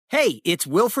Hey, it's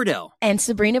Will Friedle. And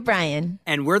Sabrina Bryan.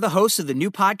 And we're the hosts of the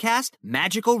new podcast,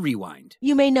 Magical Rewind.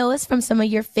 You may know us from some of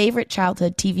your favorite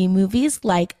childhood TV movies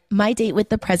like My Date with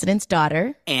the President's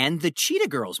Daughter. And the Cheetah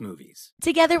Girls movies.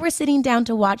 Together, we're sitting down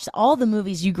to watch all the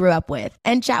movies you grew up with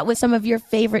and chat with some of your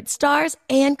favorite stars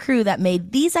and crew that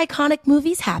made these iconic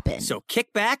movies happen. So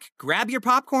kick back, grab your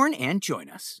popcorn, and join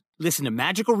us. Listen to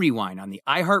Magical Rewind on the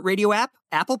iHeartRadio app,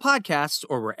 Apple Podcasts,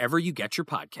 or wherever you get your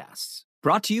podcasts.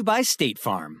 Brought to you by State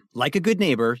Farm. Like a good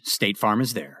neighbor, State Farm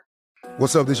is there.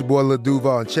 What's up, this your boy Lil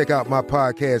Duval, and check out my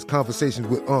podcast, Conversations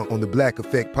with Unc, on the Black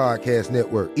Effect Podcast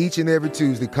Network. Each and every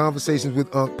Tuesday, Conversations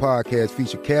with Unc podcast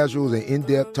feature casual and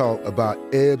in-depth talk about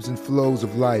ebbs and flows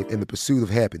of life and the pursuit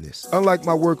of happiness. Unlike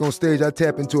my work on stage, I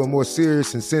tap into a more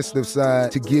serious and sensitive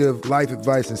side to give life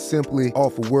advice and simply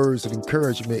offer words of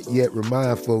encouragement, yet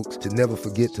remind folks to never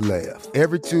forget to laugh.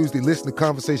 Every Tuesday, listen to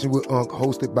Conversation with Unc,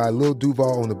 hosted by Lil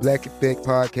Duval on the Black Effect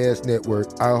Podcast Network,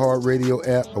 iHeartRadio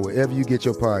app, or wherever you get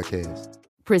your podcasts.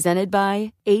 Presented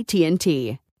by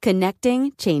AT&T.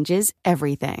 Connecting changes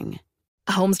everything.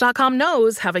 Homes.com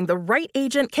knows having the right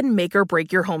agent can make or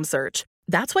break your home search.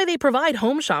 That's why they provide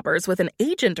home shoppers with an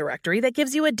agent directory that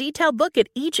gives you a detailed look at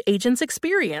each agent's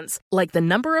experience, like the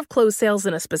number of closed sales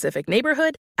in a specific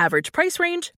neighborhood, average price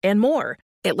range, and more.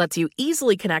 It lets you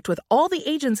easily connect with all the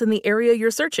agents in the area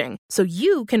you're searching, so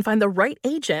you can find the right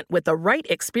agent with the right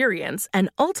experience and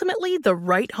ultimately the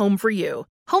right home for you.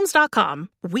 Homes.com.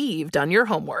 We've done your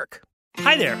homework.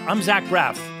 Hi there, I'm Zach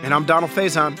Braff. And I'm Donald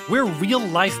Faison. We're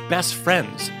real-life best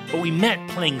friends, but we met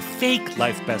playing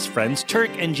fake-life best friends, Turk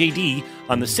and JD,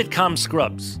 on the sitcom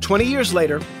Scrubs. 20 years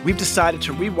later, we've decided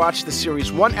to rewatch the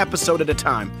series one episode at a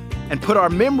time and put our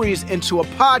memories into a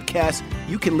podcast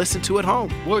you can listen to at home.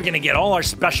 We're going to get all our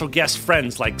special guest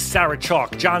friends like Sarah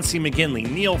Chalk, John C. McGinley,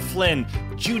 Neil Flynn,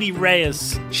 Judy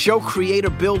Reyes. Show creator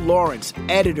Bill Lawrence,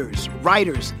 editors,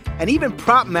 writers, and even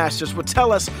prop masters will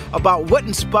tell us about what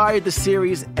inspired the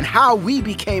series and how we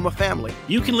became a family.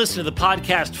 You can listen to the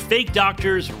podcast Fake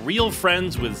Doctors, Real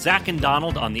Friends with Zach and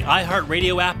Donald on the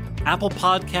iHeartRadio app, Apple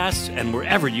Podcasts, and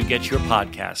wherever you get your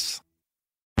podcasts.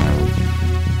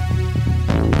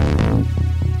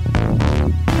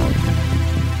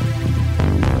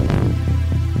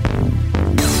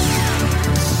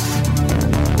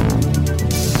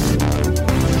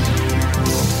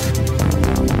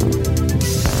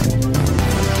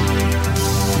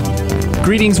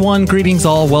 Greetings one, greetings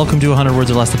all. Welcome to 100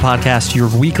 Words or Less, the podcast, your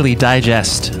weekly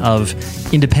digest of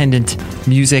independent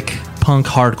music, punk,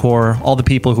 hardcore, all the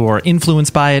people who are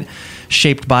influenced by it,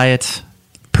 shaped by it,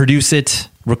 produce it,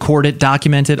 record it,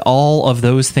 document it, all of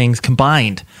those things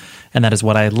combined. And that is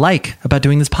what I like about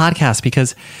doing this podcast,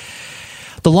 because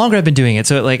the longer I've been doing it,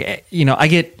 so like, you know, I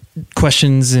get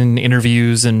questions and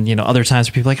interviews and, you know, other times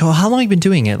where people are like, oh, how long have you been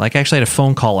doing it? Like, I actually had a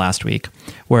phone call last week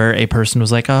where a person was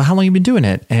like, oh, how long have you been doing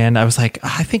it? And I was like,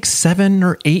 I think 7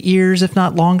 or 8 years, if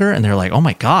not longer. And they're like, oh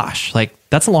my gosh, like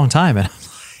that's a long time. And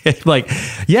I'm like,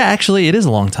 yeah, actually it is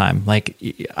a long time. Like,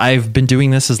 I've been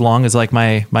doing this as long as like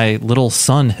my little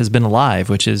son has been alive,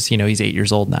 which is, you know, he's 8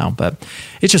 years old now, but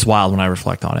it's just wild when I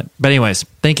reflect on it. But anyways,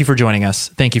 thank you for joining us.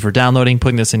 Thank you for downloading,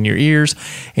 putting this in your ears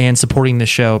and supporting this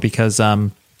show, because,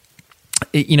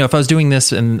 you know, if I was doing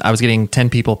this and I was getting 10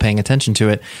 people paying attention to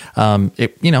it,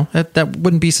 you know, that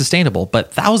wouldn't be sustainable.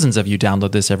 But thousands of you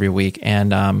download this every week,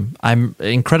 and I'm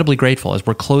incredibly grateful. As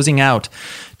we're closing out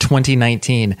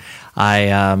 2019,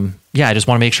 I just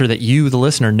want to make sure that you, the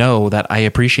listener, know that I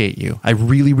appreciate you. I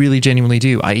really, really genuinely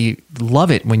do. I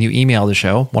love it when you email the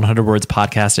show,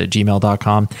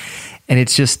 100wordspodcast@gmail.com. And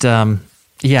it's just,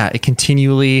 it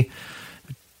continually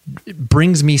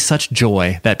brings me such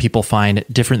joy that people find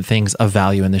different things of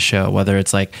value in the show, whether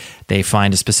it's like they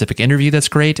find a specific interview that's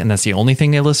great and that's the only thing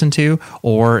they listen to,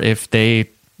 or if they,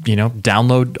 you know,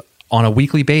 download on a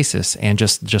weekly basis and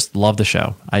just love the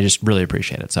show. I just really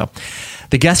appreciate it. So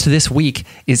the guest this week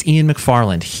is Ian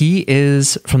McFarland. He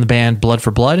is from the band Blood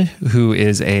for Blood, who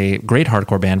is a great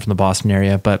hardcore band from the Boston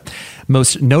area, but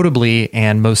most notably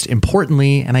and most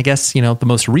importantly, and I guess, you know, the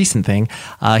most recent thing,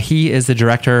 he is the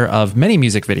director of many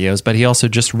music videos, but he also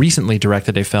just recently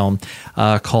directed a film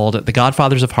called The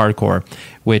Godfathers of Hardcore,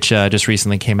 which just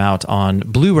recently came out on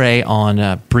Blu-ray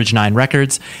on Bridge 9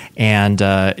 Records, and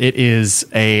it is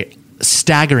a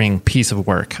staggering piece of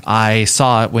work. I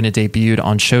saw it when it debuted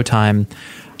on Showtime.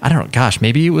 I don't know, gosh,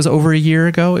 maybe it was over a year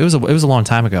ago. It was a long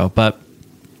time ago, but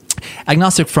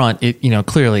Agnostic Front, it, you know,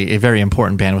 clearly a very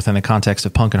important band within the context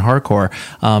of punk and hardcore,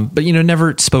 but, you know,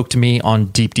 never spoke to me on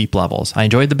deep levels. I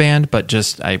enjoyed the band, but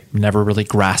just I never really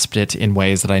grasped it in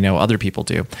ways that I know other people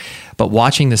do. But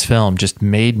watching this film just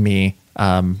made me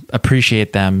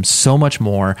appreciate them so much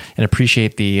more and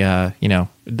appreciate the,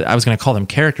 I was going to call them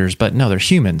characters, but no, they're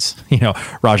humans,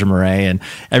 Roger Murray and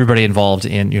everybody involved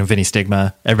in, Vinny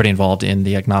Stigma, everybody involved in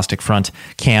the Agnostic Front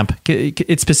camp.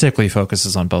 It specifically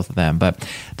focuses on both of them, but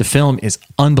the film is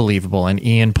unbelievable. And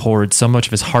Ian poured so much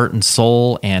of his heart and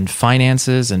soul and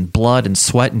finances and blood and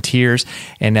sweat and tears.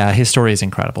 And his story is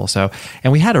incredible. So,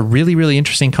 and we had a really, really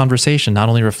interesting conversation, not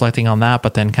only reflecting on that,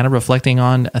 but then kind of reflecting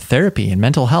on therapy and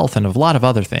mental health and a lot of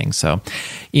other things. So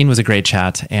Ian was a great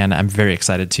chat, and I'm very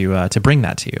excited to bring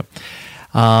that to you.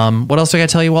 What else do I got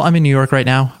to tell you? Well, I'm in New York right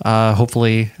now.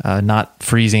 Hopefully not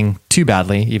freezing too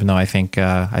badly, even though I think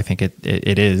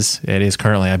it is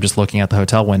currently. I'm just looking at the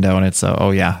hotel window and it's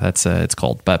it's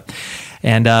cold,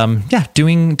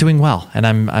 doing well. And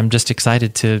I'm just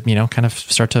excited to, kind of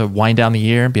start to wind down the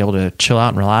year, be able to chill out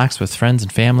and relax with friends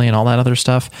and family and all that other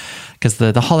stuff. Because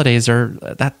the holidays are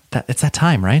it's that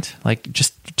time, right? Like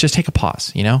just take a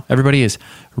pause, Everybody is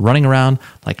running around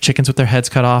like chickens with their heads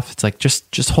cut off. It's like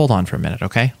just hold on for a minute,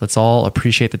 okay? Let's all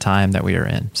appreciate the time that we are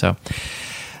in. So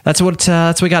that's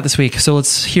what we got this week. So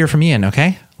let's hear from Ian,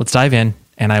 okay? Let's dive in,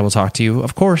 and I will talk to you,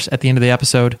 of course, at the end of the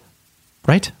episode,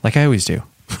 right? Like I always do.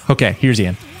 Okay, here's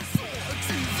Ian.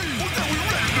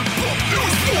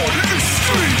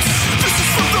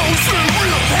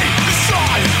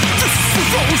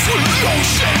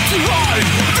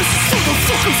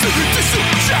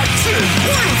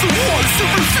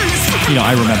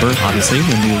 I remember, obviously,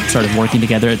 when we started working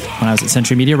together when I was at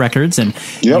Century Media Records, and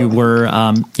you were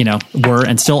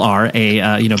and still are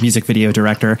a music video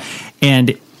director.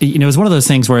 And it was one of those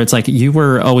things where it's like you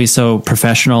were always so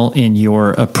professional in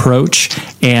your approach,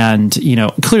 and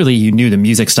clearly you knew the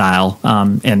music style,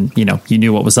 and you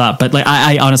knew what was up. But like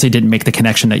I honestly didn't make the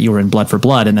connection that you were in Blood for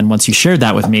Blood, and then once you shared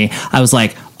that with me, I was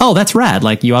like, oh, that's rad.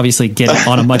 Like you obviously get it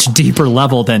on a much deeper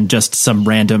level than just some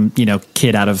random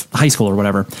kid out of high school or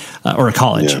whatever, or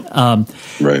college. Yeah.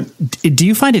 Right. Do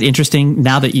you find it interesting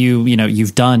now that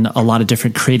you've done a lot of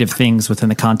different creative things within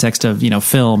the context of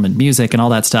film and music and all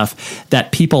that stuff,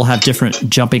 that people have different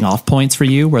jumping off points for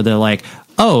you, where they're like,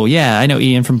 oh yeah, I know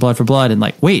Ian from Blood for Blood, and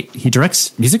like, wait, he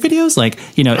directs music videos? Like,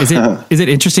 is it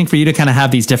interesting for you to kind of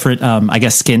have these different,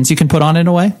 skins you can put on in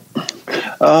a way?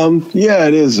 Yeah,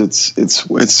 it is. It's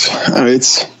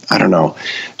I don't know,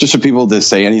 just for people to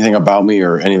say anything about me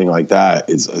or anything like that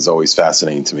is always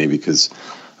fascinating to me, because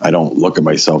I don't look at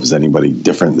myself as anybody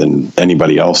different than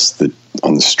anybody else that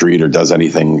on the street or does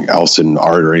anything else in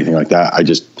art or anything like that. I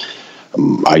just,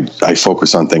 I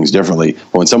focus on things differently.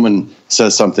 But when someone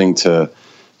says something to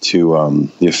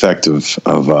the effect of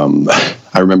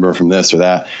I remember from this or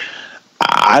that,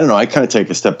 I don't know, I kind of take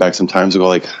a step back sometimes and go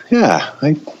like,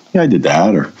 I did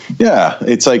that. Or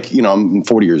it's like, I'm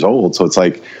 40 years old. So it's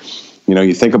like,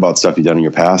 you think about stuff you've done in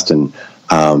your past, and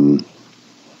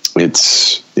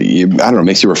it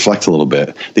makes you reflect a little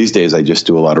bit. These days, I just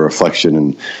do a lot of reflection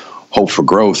and hope for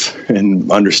growth and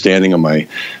understanding of my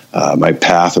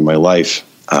path and my life.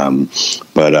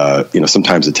 But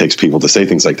sometimes it takes people to say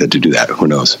things like that to do that. Who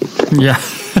knows? Yeah.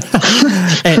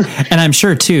 and I'm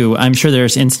sure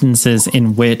there's instances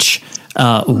in which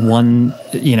one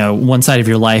side of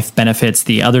your life benefits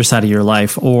the other side of your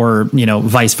life, or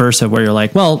vice versa, where you're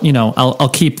like, well, I'll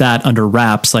keep that under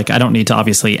wraps. Like, I don't need to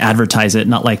obviously advertise it,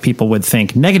 not like people would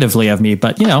think negatively of me,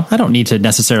 but I don't need to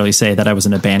necessarily say that I was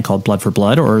in a band called Blood for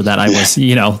Blood, or that I was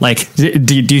like,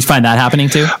 do you find that happening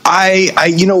too?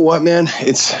 I you know what, man,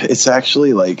 it's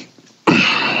actually like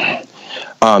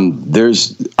I'm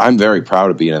very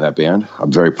proud of being in that band.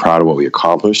 I'm very proud of what we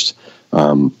accomplished.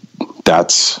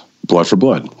 That's Blood for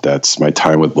Blood. That's my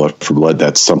time with Blood for Blood.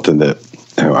 That's something that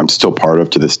I'm still part of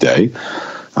to this day.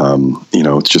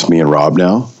 It's just me and Rob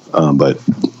now. But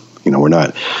we're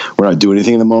not doing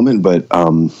anything in the moment, but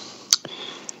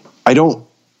I don't,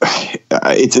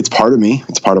 it's part of me.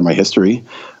 It's part of my history.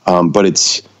 But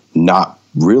it's not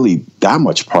really that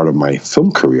much part of my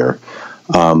film career.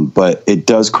 But it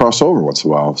does cross over once in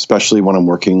a while, especially when I'm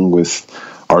working with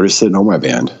artists that know my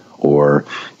band, or,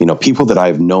 people that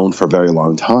I've known for a very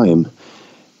long time,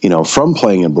 from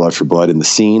playing in Blood for Blood in the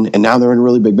scene, and now they're in a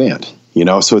really big band,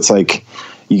 so it's like,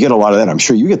 you get a lot of that. I'm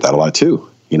sure you get that a lot too.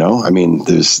 I mean,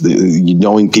 there's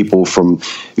knowing people from,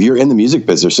 if you're in the music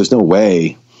business, there's no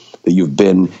way that you've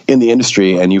been in the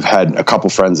industry and you've had a couple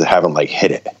friends that haven't like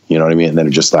hit it, you know what I mean? And then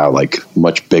it's just now like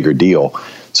much bigger deal.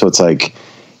 So it's like,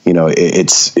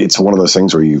 it's one of those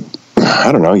things where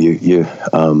I don't know,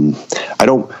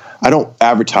 I don't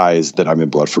advertise that I'm in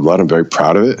Blood for Blood. I'm very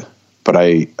proud of it, but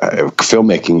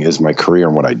filmmaking is my career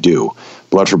and what I do.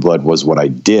 Blood for Blood was what I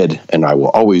did, and I will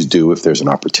always do if there's an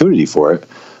opportunity for it.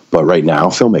 But right now,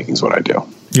 filmmaking is what I do.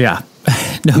 Yeah.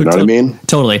 No, you know what I mean?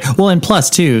 Totally. Well, and plus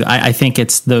too, I think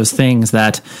it's those things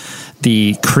that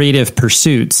the creative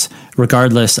pursuits,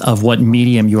 regardless of what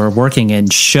medium you are working in,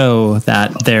 show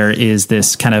that there is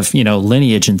this kind of,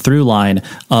 lineage and through line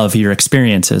of your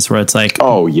experiences where it's like,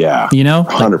 oh yeah,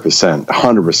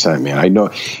 100%, man. I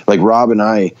know, like Rob and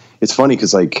I, it's funny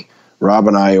because like Rob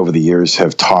and I over the years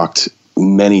have talked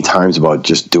many times about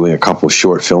just doing a couple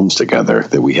short films together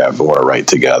that we want to write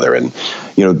together. And,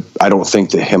 I don't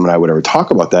think that him and I would ever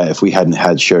talk about that if we hadn't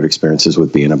had shared experiences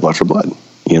with being in Blood for Blood,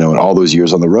 and all those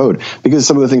years on the road, because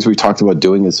some of the things we talked about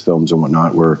doing as films and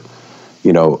whatnot were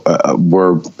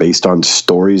based on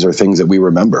stories or things that we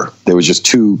remember. They was just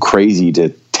too crazy to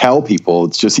tell people.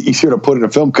 It's just easier to put in a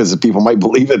film because people might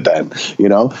believe it then,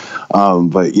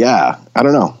 but yeah, I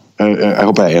don't know. I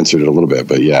hope I answered it a little bit,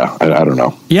 but yeah, I don't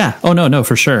know. Yeah. Oh, no,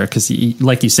 for sure. Because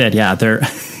like you said, yeah, they're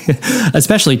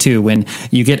especially too, when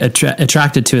you get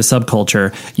attracted to a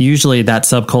subculture, usually that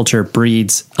subculture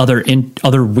breeds other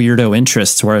weirdo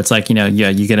interests where it's like, you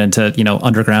get into,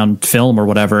 underground film or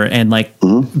whatever. And like,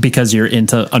 because you're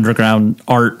into underground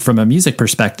art from a music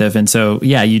perspective. And so,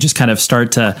 yeah, you just kind of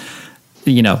start to,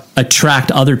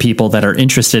 attract other people that are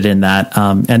interested in that.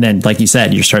 And then, like you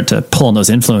said, you start to pull on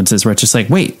those influences where it's just like,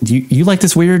 wait, you like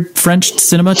this weird French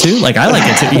cinema too? Like I like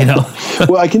it too,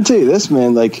 Well, I can tell you this,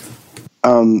 man, like,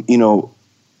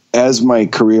 as my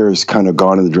career has kind of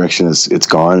gone in the direction it's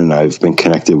gone, and I've been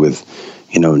connected with,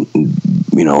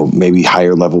 maybe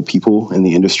higher level people in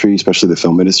the industry, especially the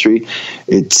film industry.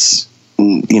 It's,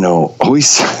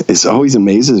 always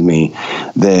amazes me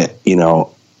that,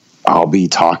 I'll be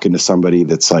talking to somebody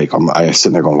that's like, I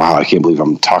sit there going, wow, I can't believe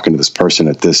I'm talking to this person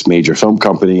at this major film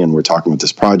company and we're talking about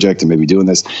this project and maybe doing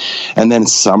this. And then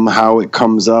somehow it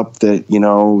comes up that,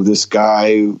 this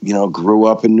guy, grew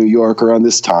up in New York around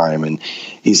this time. And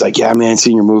he's like, yeah, man,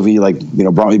 seen your movie, like,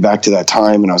 brought me back to that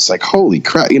time. And I was like, holy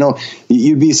crap,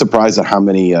 you'd be surprised at how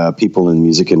many people in the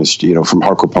music industry, from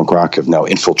hardcore punk rock have now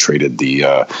infiltrated the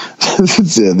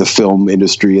the film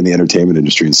industry and the entertainment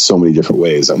industry in so many different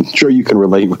ways. I'm sure you can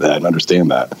relate with that and understand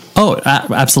that. Oh,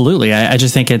 absolutely. I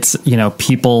just think it's,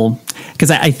 people, because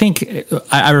I think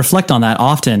I reflect on that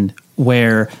often,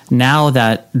 where now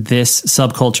that this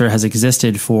subculture has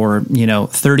existed for,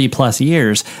 30 plus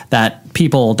years, that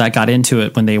people that got into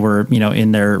it when they were,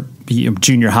 in their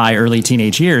junior high, early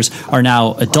teenage years are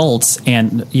now adults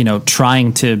and,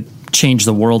 trying to change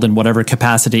the world in whatever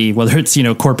capacity, whether it's,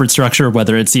 corporate structure,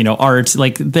 whether it's, art,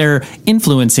 like they're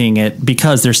influencing it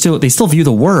because they still view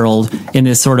the world in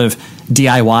this sort of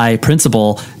DIY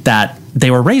principle that they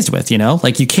were raised with,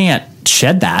 like you can't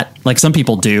shed that. Like some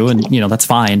people do, and that's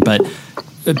fine, but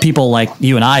people like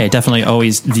you and I definitely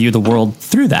always view the world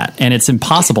through that, and it's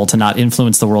impossible to not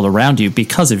influence the world around you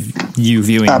because of you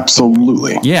viewing.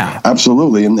 Absolutely. Yeah,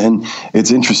 absolutely. And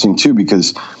it's interesting too,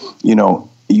 because,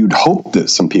 you'd hope that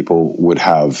some people would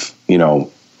have,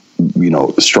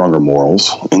 stronger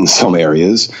morals in some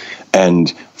areas,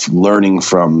 and learning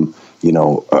from,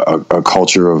 a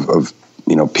culture of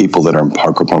people that are in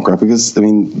hardcore punk rock, because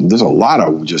there's a lot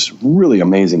of just really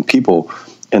amazing people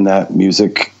in that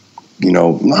music, I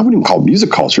wouldn't even call it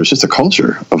music culture. It's just a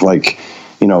culture of like,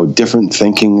 different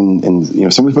thinking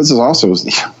and some of this is also,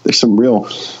 there's some real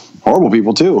horrible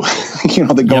people too,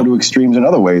 that go to extremes in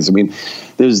other ways.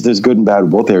 There's good and bad in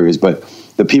both areas, but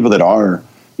the people that are,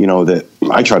 that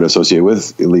I try to associate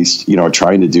with, at least, are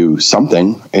trying to do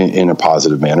something in a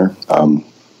positive manner.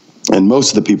 And most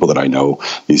of the people that I know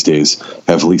these days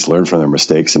have at least learned from their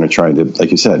mistakes and are trying to, like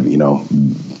you said, be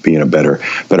in a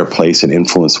better place and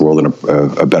influence the world in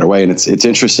a better way. And it's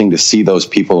interesting to see those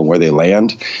people and where they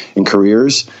land in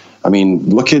careers.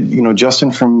 Look at,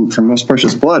 Justin from Most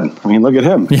Precious Blood. Look at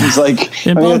him. Yeah. He's like,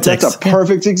 that's a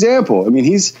perfect example.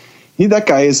 That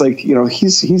guy is like,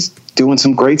 he's doing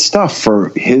some great stuff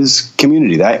for his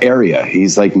community, that area.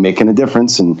 He's like making a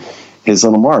difference in his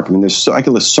little mark. I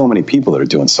could list so many people that are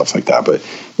doing stuff like that, but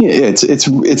yeah,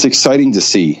 it's exciting to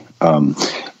see,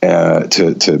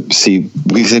 to see,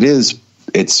 because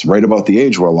it's right about the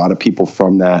age where a lot of people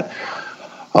from that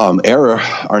era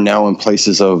are now in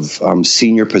places of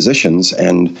senior positions,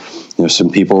 and some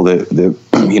people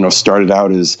that started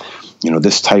out as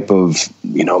this type of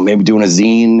maybe doing a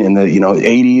zine in the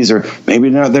 80s, or maybe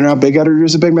they're not big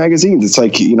editors of big magazines. It's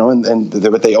like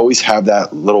but they always have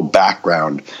that little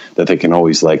background that they can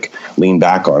always like lean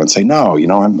back on and say, no,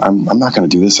 I'm not going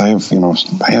to do this. I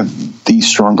have these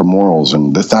stronger morals,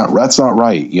 and that's not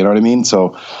right. You know what I mean?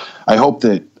 So I hope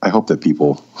that I hope that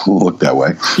people look that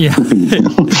way. Yeah,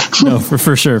 no,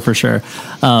 for sure.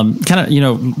 Kind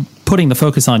of, putting the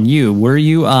focus on you, were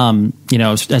you,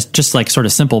 as just like sort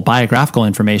of simple biographical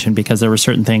information, because there were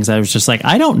certain things I was just like,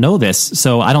 I don't know this,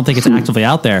 so I don't think it's actively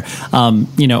out there.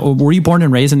 Were you born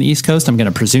and raised in the East Coast? I'm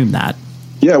going to presume that.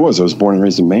 Yeah, I was born and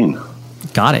raised in Maine.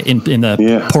 Got it. In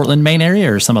the Portland, Maine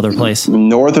area, or some other place?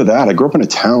 North of that. I grew up in a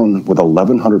town with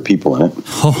 1,100 people in it.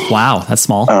 Oh, wow. That's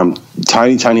small.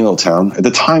 Tiny little town. At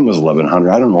the time it was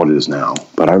 1,100. I don't know what it is now,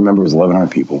 but I remember it was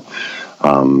 1,100 people.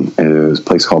 And it was a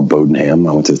place called Bodenham.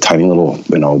 I went to a tiny little,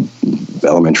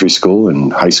 elementary school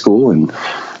and high school.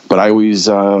 But I always,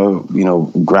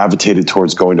 gravitated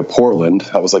towards going to Portland.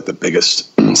 That was like the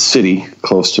biggest city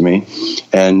close to me.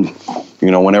 And,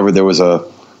 whenever there was a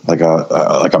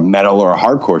metal or a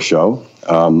hardcore show.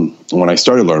 When I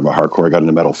started learning about hardcore, I got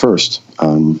into metal first.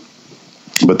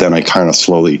 But then I kind of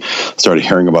slowly started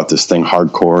hearing about this thing,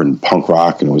 hardcore and punk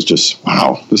rock, and it was just,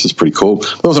 wow, this is pretty cool.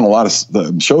 There wasn't a lot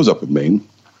of shows up in Maine,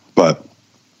 but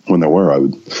when there were, I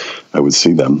would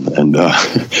see them and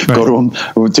go to them.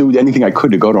 I would do anything I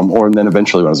could to go to them, and then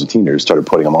eventually when I was a teenager, started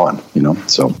putting them on,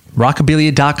 so.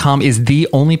 Rockabilia.com is the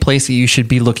only place that you should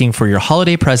be looking for your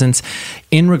holiday presents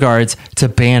in regards to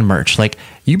band merch. Like,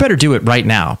 you better do it right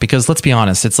now, because let's be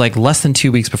honest, it's like less than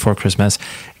 2 weeks before Christmas.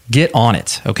 Get on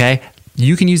it, okay?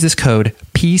 You can use this code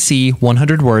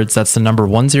PC100 words. That's the number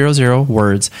 100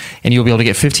 words, and you'll be able to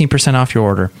get 15% off your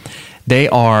order. They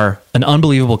are an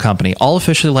unbelievable company, all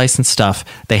officially licensed stuff.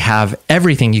 They have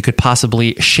everything you could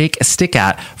possibly shake a stick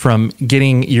at, from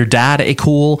getting your dad a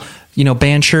cool,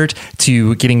 band shirt,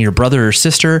 to getting your brother or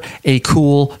sister a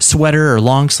cool sweater or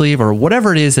long sleeve or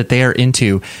whatever it is that they are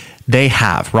into. They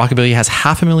have. Rockabilia has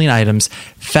 500,000 items,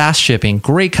 fast shipping,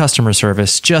 great customer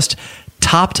service, just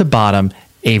top to bottom,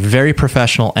 a very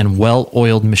professional and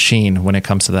well-oiled machine when it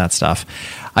comes to that stuff.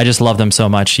 I just love them so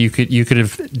much. You could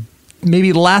have,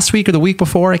 maybe last week or the week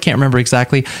before, I can't remember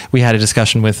exactly, we had a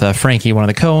discussion with Frankie, one of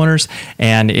the co-owners,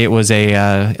 and it was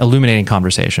a illuminating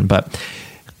conversation. But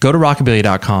go to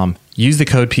rockabilia.com, use the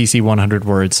code PC100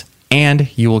 words, and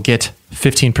you will get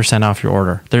 15% off your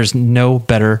order. There's no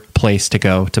better place to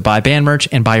go to buy band merch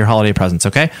and buy your holiday presents,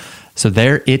 okay? So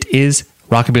there it is,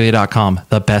 rockabilia.com,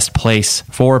 the best place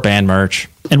for band merch.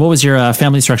 And what was your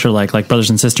family structure like? Like brothers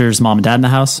and sisters, mom and dad in the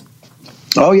house?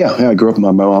 Oh, yeah. I grew up with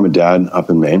my mom and dad up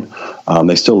in Maine.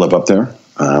 They still live up there.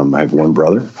 I have one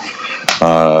brother.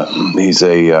 My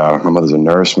mother's a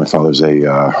nurse. My father's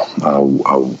a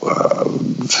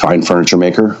fine furniture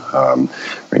maker.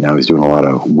 Right now he's doing a lot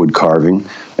of wood carving.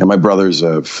 And my brother's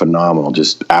a phenomenal,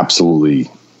 just absolutely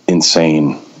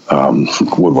insane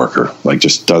woodworker. Like,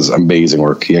 just does amazing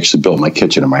work. He actually built my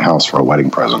kitchen in my house for a wedding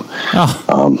present.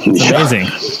 Oh, amazing.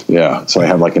 Yeah. So I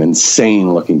have like an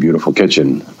insane looking, beautiful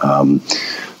kitchen.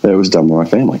 That was done by my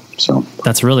family. So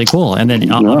that's really cool. And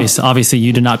then obviously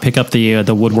you did not pick up the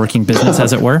woodworking business,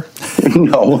 as it were.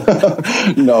 No,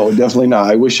 definitely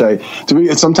not.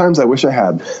 Sometimes I wish I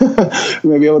had.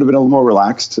 Maybe I would have been a little more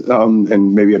relaxed,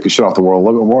 and maybe I could shut off the world a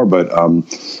little bit more. But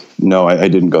no, I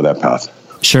didn't go that path.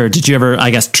 Sure. Did you ever, I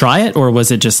guess, try it, or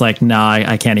was it just like,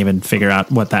 I can't even figure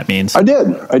out what that means? I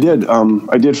did. I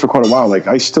did for quite a while. Like,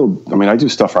 I do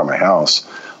stuff around my house,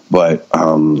 but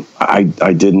I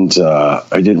didn't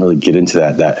really get into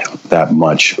that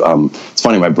much. It's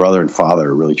funny. My brother and father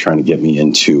are really trying to get me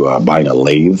into buying a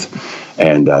lathe,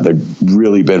 and they've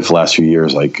really been for the last few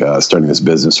years, like starting this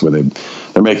business where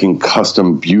they're making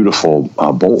custom, beautiful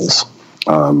bowls.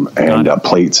 And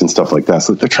plates and stuff like that.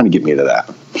 So they're trying to get me into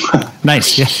that.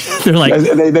 Nice. Yeah. They're like,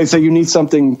 they say you need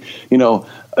something,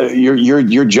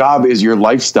 your job is your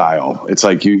lifestyle. It's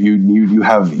like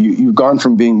you've gone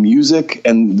from being music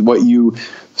and what you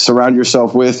surround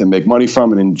yourself with and make money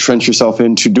from and entrench yourself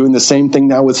into doing the same thing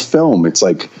now with film. It's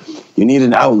like, you need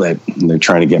an outlet, and they're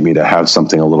trying to get me to have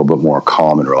something a little bit more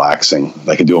calm and relaxing that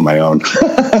I can do on my own.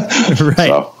 Right.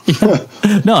 So.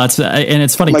 Yeah. No,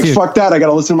 it's funny like, too. Fuck that. I got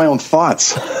to listen to my own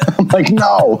thoughts. I'm like,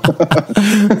 no.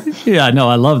 Yeah, no,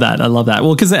 I love that.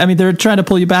 Well, because they're trying to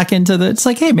pull you back into it's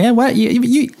like, hey man, what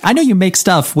you I know you make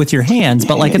stuff with your hands,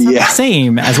 but like, it's not the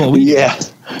same as what we do.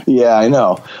 Yeah, I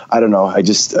know. I don't know. I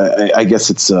just, I guess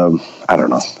it's, I don't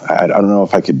know. I don't know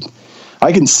if I could,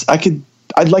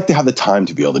 I'd like to have the time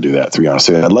to be able to do that, to be honest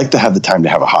with you. I'd like to have the time to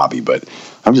have a hobby, but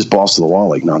I'm just balls to the wall,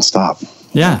 like nonstop.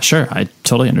 Yeah, sure. I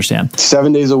totally understand.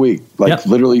 7 days a week,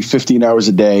 literally 15 hours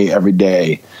a day, every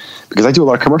day, because I do a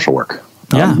lot of commercial work.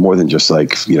 More than just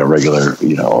like, regular,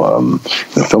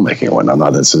 filmmaking and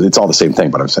whatnot. It's all the same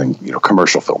thing, but I'm saying,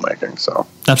 commercial filmmaking. So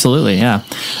absolutely. Yeah.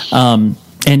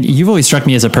 And you've always struck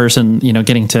me as a person,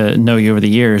 getting to know you over the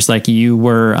years, like you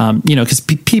were, because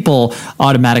people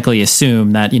automatically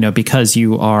assume that, because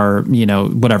you are,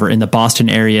 whatever, in the Boston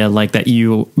area, like that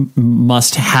you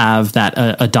must have that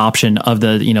adoption of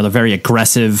the, the very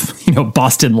aggressive,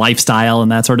 Boston lifestyle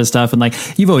and that sort of stuff. And like,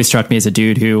 you've always struck me as a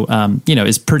dude who,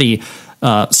 is pretty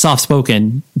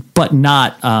soft-spoken, but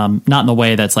not in the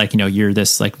way that's like, you're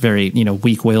this like very,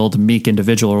 weak-willed, meek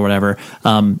individual or whatever.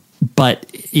 But,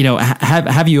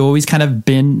 have you always kind of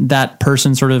been that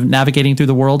person sort of navigating through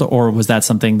the world, or was that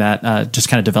something that just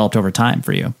kind of developed over time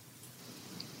for you?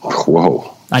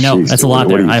 Whoa. I know. Jeez, that's a lot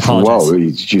there. I apologize. Whoa,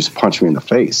 you just punched me in the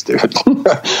face, dude.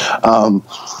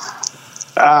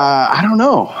 I don't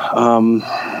know.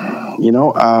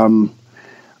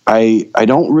 I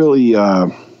don't really,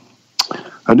 I've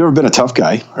never been a tough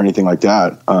guy or anything like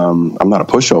that. I'm not a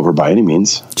pushover by any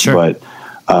means, sure. But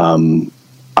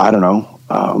I don't know.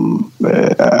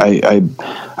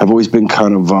 I've always been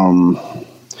kind of,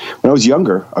 when I was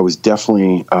younger, I was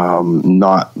definitely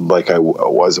not like I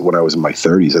was when I was in my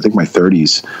 30s. I think my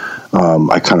 30s,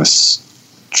 I kind of,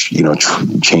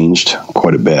 changed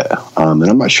quite a bit. And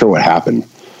I'm not sure what happened,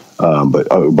 but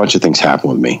a bunch of things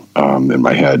happened with me in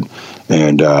my head.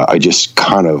 And I just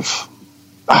kind of,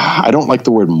 I don't like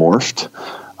the word morphed,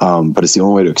 but it's the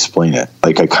only way to explain it.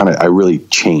 Like I really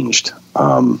changed.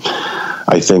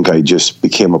 I think I just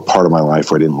became a part of my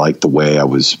life where I didn't like the way I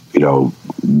was,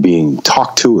 being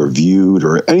talked to or viewed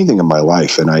or anything in my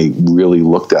life. And I really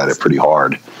looked at it pretty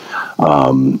hard.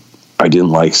 I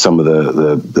didn't like some of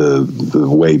the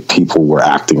way people were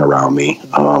acting around me.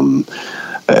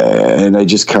 And I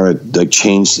just kind of like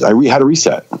changed. I had a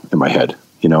reset in my head,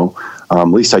 at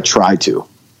least I tried to.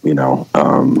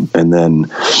 And then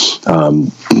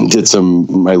did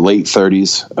my late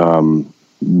 30s,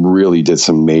 really did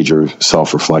some major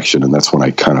self-reflection. And that's when I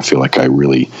kind of feel like I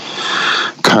really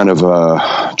kind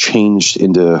of changed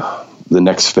into the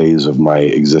next phase of my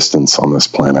existence on this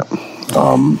planet.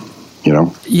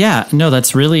 Yeah, no,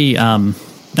 that's really, not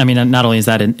only is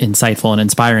that insightful and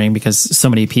inspiring, because so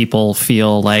many people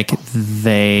feel like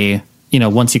they,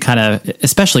 once you kind of,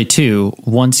 especially too,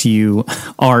 once you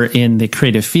are in the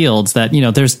creative fields, that,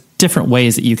 there's different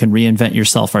ways that you can reinvent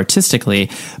yourself artistically,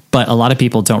 but a lot of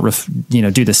people don't,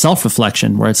 do the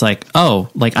self-reflection where it's like, oh,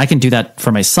 like I can do that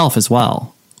for myself as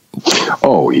well.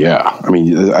 Oh yeah.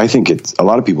 I think a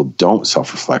lot of people don't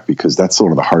self-reflect because that's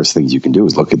one of the hardest things you can do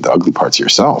is look at the ugly parts of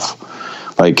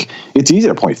yourself. Like it's easy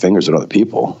to point fingers at other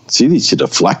people. It's easy to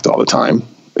deflect all the time.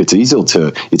 It's easy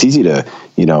to,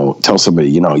 tell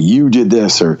somebody, you did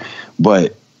this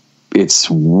but it's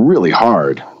really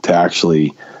hard to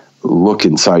actually look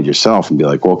inside yourself and be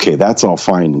like, well, okay, that's all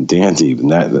fine and dandy,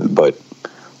 but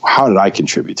how did I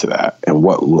contribute to that? And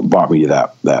what brought me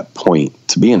to that point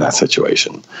to be in that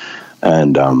situation?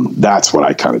 And that's what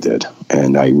I kind of did.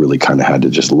 And I really kind of had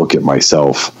to just look at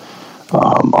myself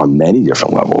on many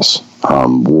different levels.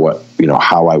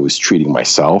 How I was treating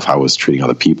myself, how I was treating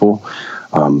other people.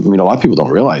 A lot of people don't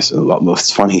realize.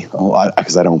 It's funny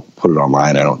because I don't put it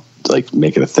online. I don't like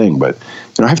make it a thing. But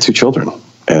I have 2 children,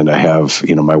 and I have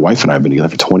my wife and I have been together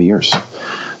for 20 years.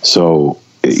 So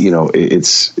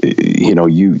it's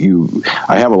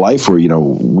I have a life where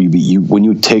when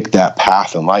you take that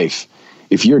path in life,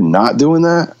 if you're not doing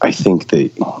that, I think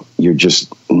that you're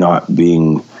just not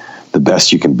being the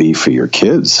best you can be for your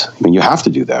kids. You have to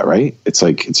do that, right? It's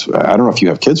like I don't know if you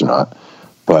have kids or not.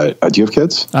 But do you have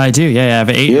kids? I do. Yeah, I have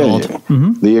an 8-year-old. Yeah.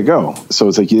 Mm-hmm. There you go. So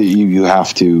it's like you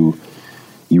have to.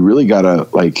 You really gotta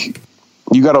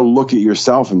look at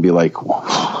yourself and be like,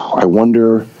 I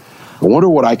wonder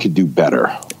what I could do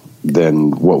better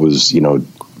than what was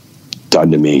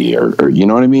done to me, or you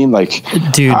know what I mean? Like,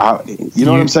 dude, you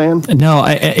know what I'm saying? No,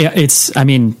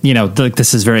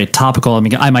 this is very topical.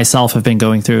 I myself have been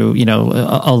going through,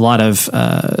 a lot of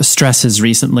stresses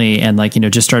recently, and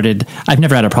just started. I've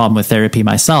never had a problem with therapy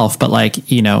myself, but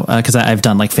because I've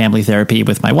done family therapy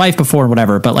with my wife before and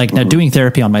whatever, but now doing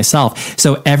therapy on myself.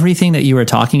 So everything that you were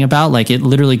talking about, it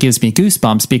literally gives me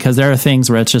goosebumps, because there are things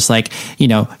where it's just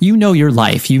your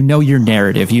life, your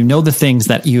narrative, the things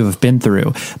that you have been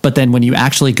through, but then when you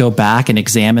actually go back and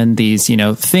examine these,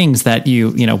 things that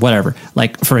whatever,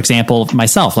 for example,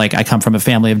 myself, I come from a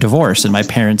family of divorce, and my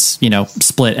parents,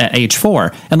 split at age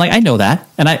 4. And I know that.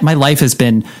 And my life has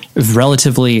been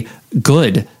relatively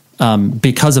good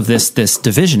because of this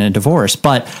division and divorce.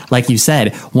 But like you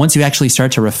said, once you actually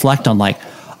start to reflect on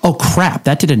oh crap,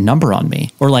 that did a number on me,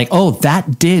 or oh,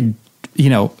 that did,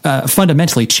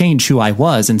 fundamentally change who I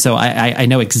was. And so I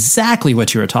know exactly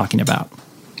what you were talking about.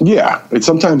 Yeah,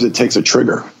 sometimes it takes a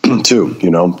trigger too,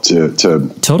 to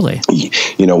totally,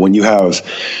 when you have,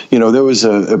 there was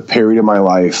a period in my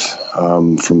life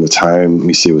from the time, let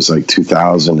me see, it was like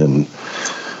 2000 and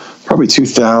probably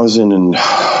 2000 and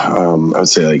I would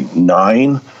say like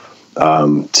 9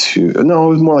 it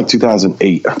was more like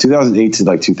 2008 to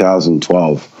like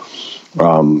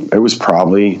 2012. It was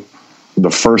probably the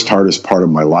first hardest part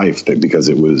of my life because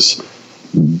it was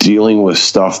dealing with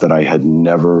stuff that I had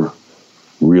never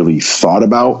really thought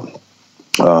about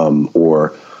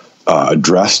or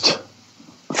addressed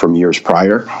from years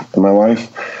prior in my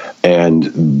life. And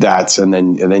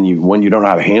then you, when you don't know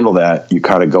how to handle that, you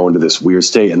kind of go into this weird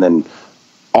state. And then,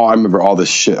 I remember all this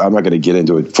shit. I'm not going to get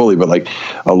into it fully, but like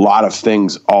a lot of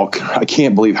things, I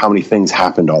can't believe how many things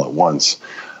happened all at once,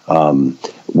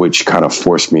 which kind of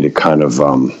forced me to kind of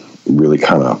really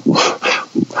kind of,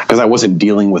 because I wasn't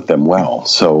dealing with them well.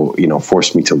 So,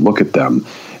 forced me to look at them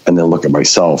and then look at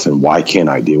myself and why can't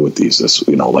I deal with these,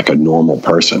 like a normal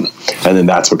person. And then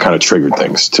that's what kind of triggered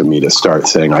things to me to start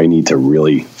saying, I need to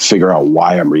really figure out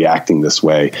why I'm reacting this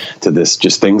way to this,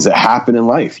 just things that happen in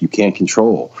life you can't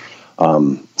control.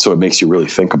 So it makes you really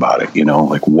think about it,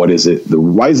 like what is it,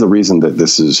 why is the reason that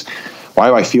why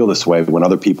do I feel this way when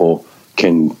other people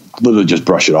can literally just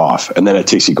brush it off? And then it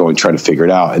takes you going, trying to figure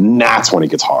it out. And that's when it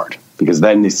gets hard. Because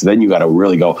then you got to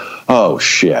really go, oh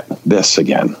shit, this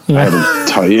again. I haven't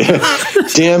tell you,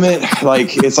 damn it.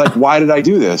 Like, it's like, why did I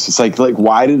do this? It's like,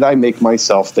 why did I make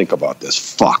myself think about this?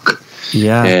 Fuck.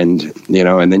 Yeah. And,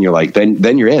 and then you're like,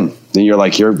 then you're in. Then you're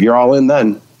like, you're all in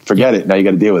then. Forget it. Now you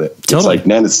got to deal with it. Totally. It's like,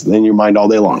 then it's in your mind all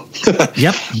day long.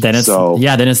 Yep. Then it's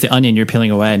the onion you're peeling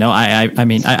away. No, I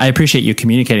mean, I appreciate you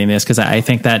communicating this because I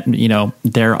think that,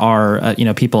 there are,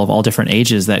 people of all different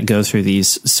ages that go through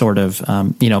these sort of,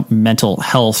 mental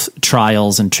health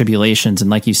trials and tribulations.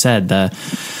 And like you said,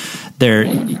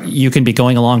 you can be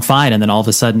going along fine. And then all of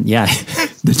a sudden,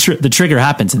 the trigger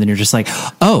happens. And then you're just like,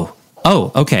 oh,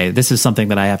 okay, this is something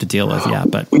that I have to deal with. Yeah.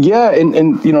 But yeah.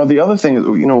 And the other thing is,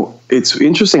 it's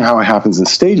interesting how it happens in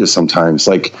stages sometimes.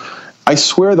 Like, I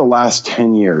swear the last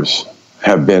 10 years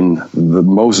have been the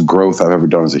most growth I've ever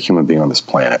done as a human being on this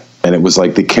planet. And it was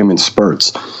like they came in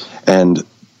spurts. And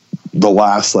the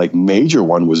last like major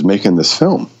one was making this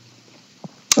film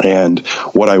and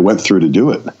what I went through to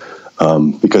do it.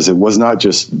 Because it was not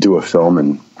just do a film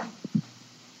and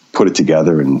put it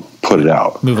together and put it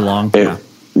out. Move along. Move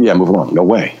along. No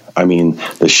way. I mean,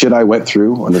 the shit I went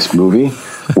through on this movie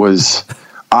was,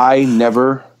 I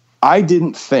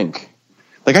didn't think,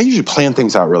 like, I usually plan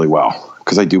things out really well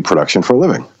because I do production for a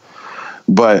living.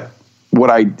 But what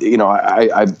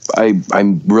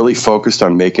I'm really focused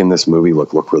on making this movie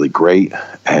look really great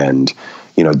and,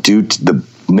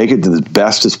 make it the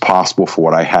best as possible for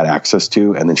what I had access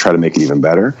to and then try to make it even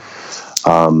better.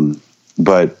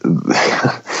 But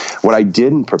what I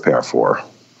didn't prepare for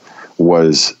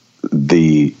was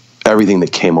everything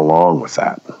that came along with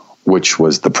that, which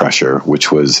was the pressure,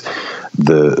 which was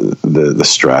the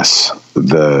stress,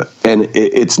 and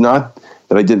it's not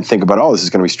that I didn't think about, this is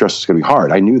going to be stressful, it's going to be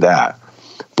hard. I knew that.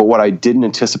 But what I didn't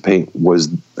anticipate was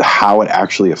how it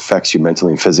actually affects you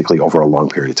mentally and physically over a long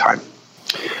period of time.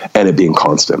 And it being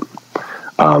constant.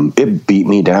 It beat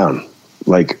me down.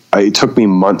 Like, it took me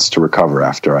months to recover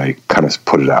after I kind of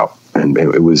put it out. And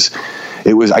it was,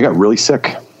 I got really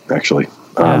sick, actually.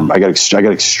 I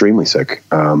got extremely sick.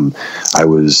 Thank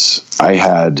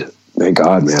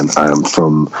God, man.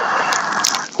 From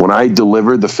when I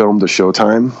delivered the film to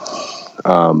Showtime,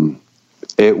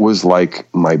 it was like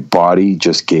my body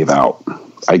just gave out.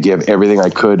 I gave everything I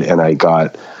could, and I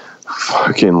got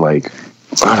fucking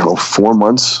 4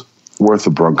 months worth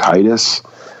of bronchitis,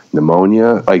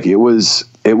 pneumonia. Like, it was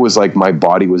like my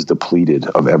body was depleted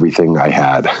of everything I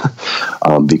had,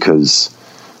 because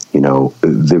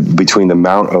between the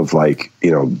amount of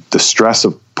the stress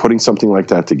of putting something like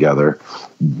that together,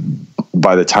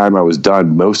 by the time I was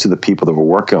done, most of the people that were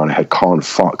working on it had kind of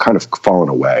fallen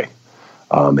away.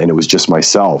 And it was just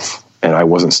myself, and I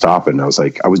wasn't stopping. I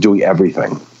was doing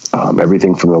everything,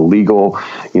 everything from the legal,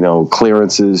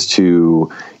 clearances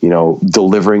to,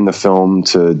 delivering the film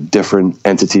to different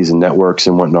entities and networks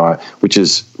and whatnot, which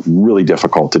is really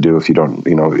difficult to do if you don't,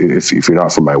 if you're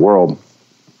not from my world.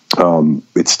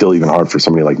 It's still even hard for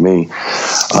somebody like me.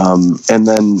 And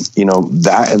then,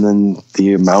 that, and then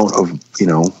the amount of,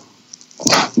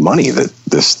 money that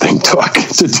this thing took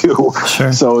to do.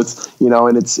 Sure. So it's,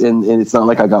 and it's not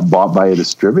like I got bought by a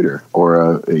distributor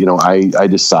or, I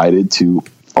decided to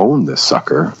own this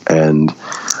sucker, and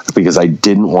because I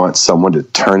didn't want someone to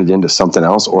turn it into something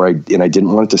else, I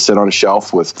didn't want it to sit on a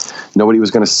shelf with nobody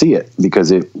was going to see it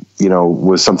because it,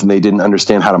 was something they didn't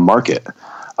understand how to market.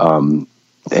 And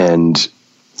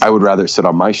I would rather sit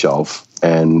on my shelf.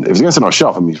 And if it's going to sit on a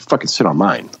shelf, I mean, fucking sit on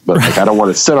mine. But like, I don't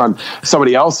want to sit on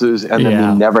somebody else's and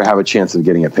then we never have a chance of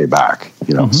getting it paid back,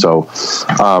 you know? So,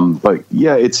 but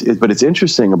yeah, but it's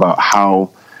interesting about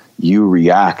how you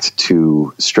react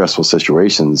to stressful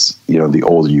situations, you know, the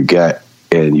older you get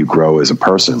and you grow as a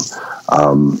person.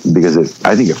 Because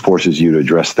I think it forces you to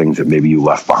address things that maybe you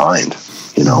left behind,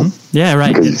 you know? Yeah,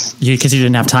 right. Because you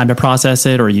didn't have time to process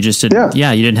it, or you just didn't.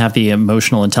 Yeah, you didn't have the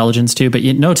emotional intelligence to. But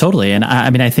no, totally. And I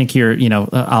mean, I think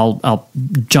I'll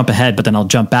jump ahead, but then I'll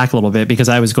jump back a little bit, because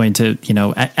I was going to,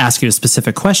 ask you a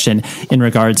specific question in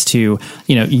regards to,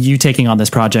 you taking on this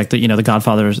project, that, the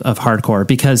Godfathers of Hardcore,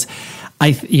 because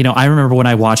I remember when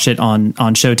I watched it on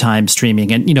Showtime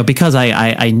streaming, and, because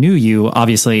I knew you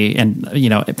obviously, and,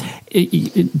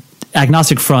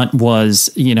 Agnostic Front was,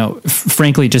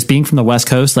 frankly, just being from the West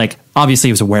Coast, like, obviously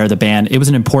I was aware of the band. It was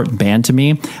an important band to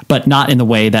me, but not in the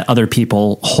way that other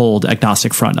people hold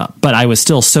Agnostic Front up. But I was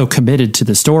still so committed to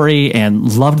the story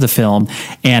and loved the film.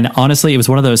 And honestly, it was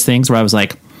one of those things where I was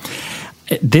like,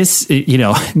 this,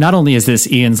 not only is this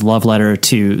Ian's love letter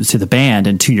to the band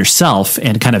and to yourself,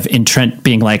 and kind of in Trent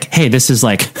being like, hey, this is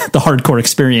like the hardcore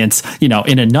experience, in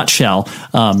a nutshell,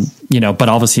 but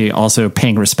obviously also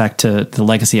paying respect to the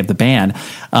legacy of the band.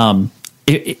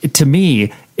 To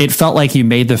me, it felt like you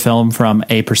made the film from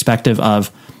a perspective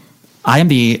of, I am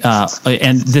the,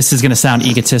 and this is going to sound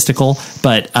egotistical,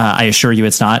 but I assure you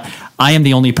it's not. I am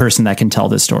the only person that can tell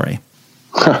this story.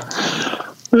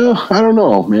 Well, I don't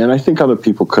know, man. I think other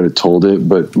people could have told it,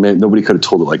 but man, nobody could have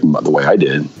told it like the way I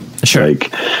did. Sure.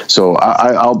 So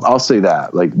I'll say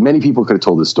that. Like, many people could have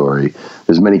told the story.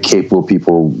 There's many capable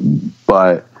people,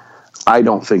 but I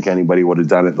don't think anybody would have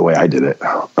done it the way I did it.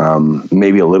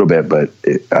 Maybe a little bit, but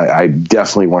I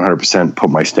definitely 100% put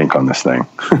my stink on this thing.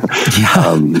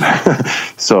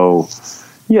 So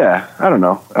yeah, I don't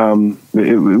know.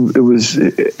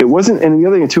 It wasn't, and the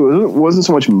other thing too, it wasn't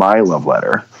so much my love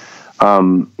letter.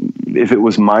 If it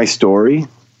was my story,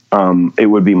 it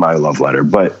would be my love letter,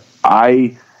 but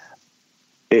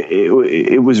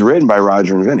it was written by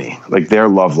Roger and Vinny, like their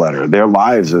love letter. Their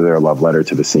lives are their love letter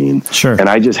to the scene. Sure. And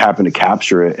I just happened to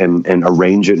capture it and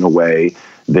arrange it in a way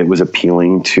that was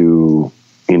appealing to,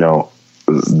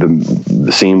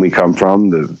 the scene we come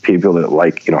from, the people that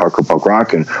like, hardcore punk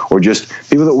rock, or just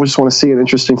people that just want to see an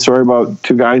interesting story about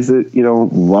two guys that,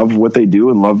 love what they do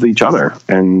and love each other,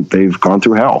 and they've gone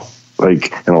through hell,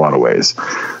 like, in a lot of ways.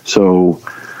 So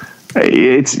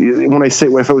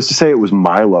if I was to say it was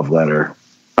my love letter,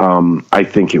 I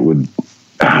think it would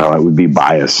be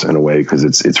biased in a way, because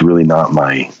it's really not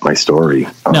my story.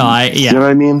 You know what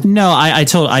I mean? No, I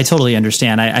totally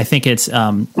understand. I think it's,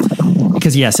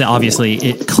 because yes, obviously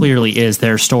it clearly is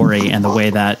their story, and the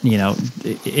way that,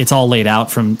 it's all laid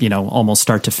out from, almost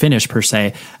start to finish per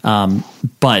se.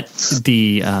 But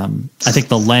I think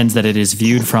the lens that it is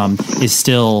viewed from is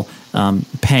still,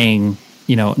 paying,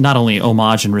 not only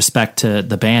homage and respect to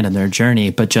the band and their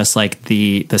journey, but just like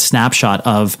the snapshot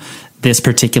of this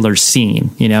particular scene,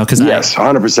 because yes,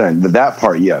 100%. That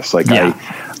part, yes. Like, yeah.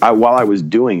 I while I was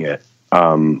doing it,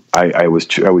 I would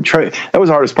try. That was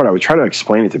the hardest part. I would try to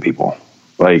explain it to people,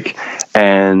 like,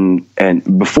 and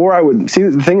before I would see.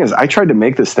 The thing is, I tried to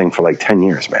make this thing for like 10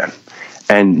 years, man,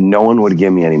 and no one would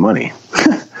give me any money.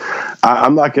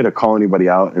 I'm not going to call anybody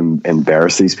out and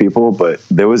embarrass these people, but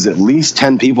there was at least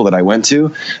 10 people that I went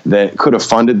to that could have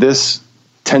funded this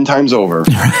 10 times over.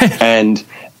 Right.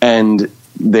 And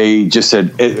they just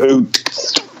said,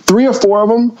 3 or 4 of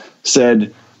them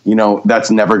said, that's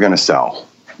never going to sell.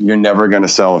 You're never going to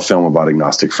sell a film about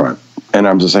Agnostic Front. And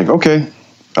I'm just like, okay,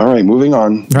 all right, moving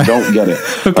on. Right. Don't get it.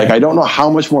 Okay. Like, I don't know how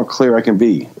much more clear I can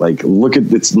be. Like,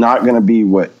 it's not going to be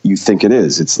what you think it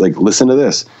is. It's like, listen to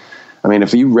this. I mean,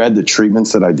 if you read the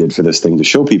treatments that I did for this thing to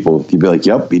show people, you'd be like,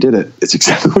 yep, he did it. It's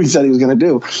exactly what he said he was going to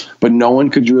do. But no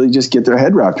one could really just get their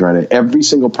head wrapped around it. Every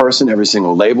single person, every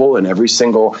single label, and every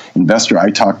single investor I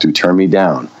talked to turned me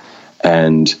down.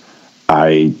 And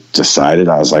I decided,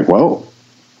 I was like, well,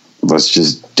 let's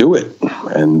just do it.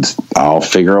 And I'll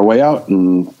figure a way out.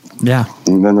 And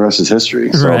then the rest is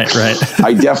history. So right.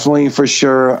 I definitely, for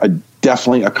sure,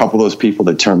 definitely a couple of those people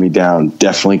that turned me down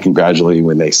definitely congratulated me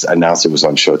when they announced it was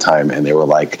on Showtime, and they were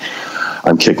like,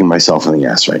 I'm kicking myself in the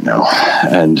ass right now.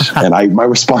 And my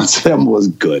response to them was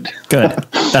good.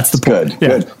 That's the point.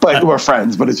 Good. But we're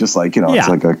friends, but it's just like, it's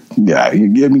like I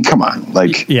mean, come on.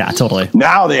 Like, yeah, totally.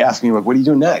 Now they ask me, like, what do you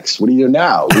do next? What do you do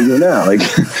now? What do you do now? Like,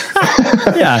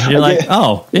 yeah, you're like,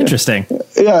 oh, interesting.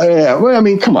 Yeah. Well, I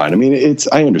mean, come on. I mean,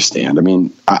 I understand. I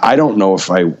mean, I don't know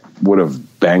if I would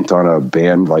have banked on a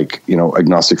band like,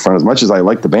 Agnostic Front. As much as I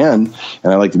like the band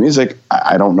and I like the music,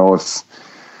 I don't know if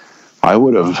I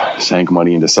would have sank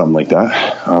money into something like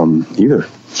that either,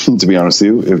 to be honest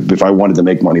with you, if I wanted to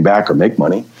make money back or make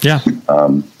money. Yeah.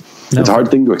 It's a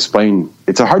hard thing to explain.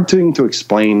 It's a hard thing to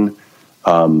explain,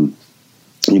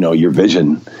 your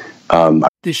vision.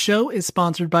 The show is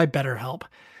sponsored by BetterHelp.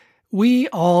 We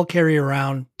all carry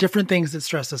around different things that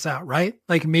stress us out, right?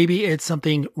 Like maybe it's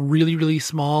something really, really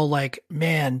small, like,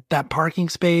 man, that parking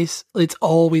space, it's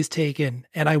always taken.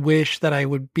 And I wish that I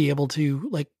would be able to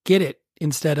like get it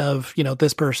instead of,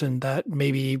 this person that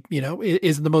maybe,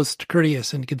 isn't the most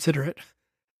courteous and considerate.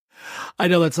 I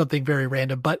know that's something very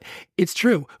random, but it's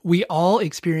true. We all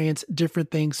experience different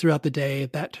things throughout the day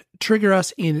that trigger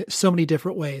us in so many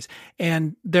different ways.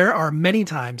 And there are many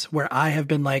times where I have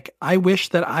been like, I wish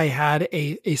that I had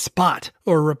a spot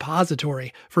or a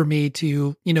repository for me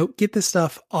to, get this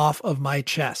stuff off of my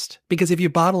chest. Because if you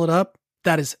bottle it up,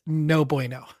 that is no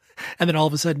bueno. And then all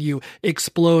of a sudden you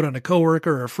explode on a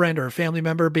coworker or a friend or a family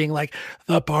member being like,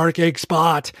 the parking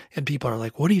spot. And people are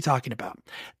like, what are you talking about?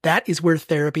 That is where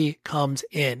therapy comes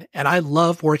in. And I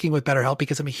love working with BetterHelp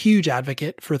because I'm a huge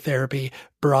advocate for therapy,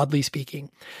 broadly speaking.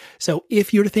 So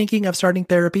if you're thinking of starting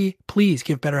therapy, please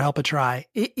give BetterHelp a try.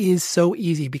 It is so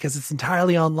easy because it's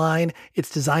entirely online.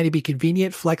 It's designed to be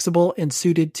convenient, flexible, and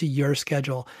suited to your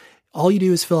schedule. All you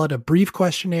do is fill out a brief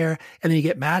questionnaire and then you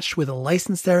get matched with a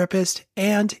licensed therapist.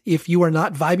 And if you are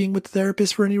not vibing with the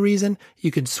therapist for any reason, you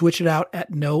can switch it out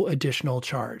at no additional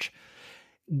charge.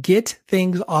 Get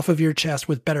things off of your chest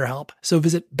with BetterHelp. So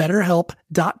visit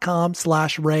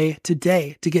betterhelp.com/Ray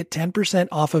today to get 10%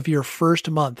 off of your first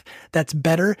month. That's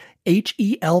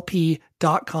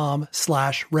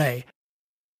betterhelp.com/Ray.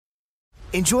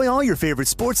 Enjoy all your favorite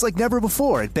sports like never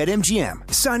before at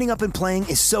BetMGM. Signing up and playing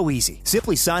is so easy.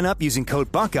 Simply sign up using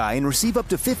code Buckeye and receive up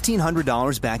to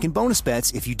 $1,500 back in bonus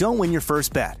bets if you don't win your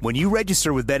first bet. When you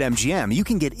register with BetMGM, you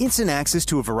can get instant access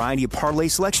to a variety of parlay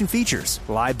selection features,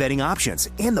 live betting options,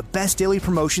 and the best daily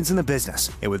promotions in the business.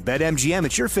 And with BetMGM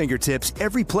at your fingertips,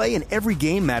 every play and every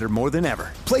game matter more than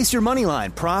ever. Place your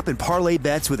moneyline, prop, and parlay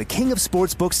bets with the king of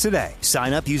sportsbooks today.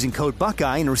 Sign up using code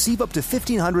Buckeye and receive up to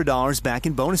 $1,500 back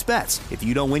in bonus bets if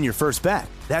you don't win your first bet.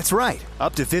 That's right,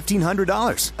 up to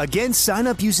 $1,500. Again, sign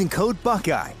up using code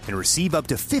Buckeye and receive up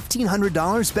to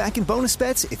 $1,500 back in bonus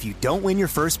bets if you don't win your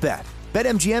first bet.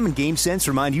 BetMGM and GameSense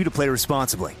remind you to play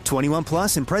responsibly. 21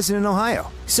 plus and present in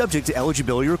Ohio. Subject to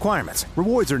eligibility requirements.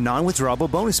 Rewards are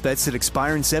non-withdrawable bonus bets that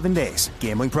expire in 7 days.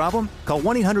 Gambling problem? Call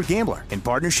 1-800-GAMBLER in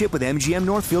partnership with MGM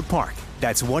Northfield Park.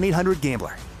 That's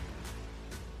 1-800-GAMBLER.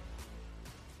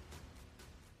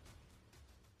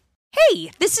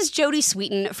 Hey, this is Jody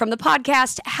Sweeten from the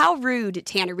podcast How Rude,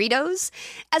 Tanneritos.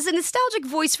 As a nostalgic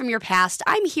voice from your past,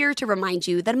 I'm here to remind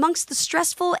you that amongst the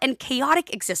stressful and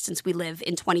chaotic existence we live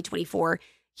in 2024,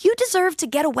 you deserve to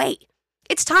get away.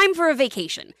 It's time for a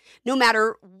vacation, no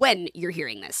matter when you're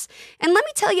hearing this. And let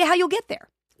me tell you how you'll get there.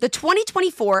 The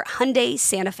 2024 Hyundai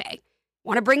Santa Fe.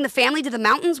 Want to bring the family to the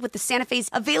mountains with the Santa Fe's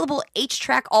available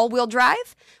H-Track all-wheel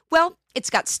drive? Well,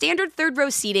 it's got standard third-row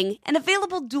seating and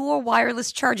available dual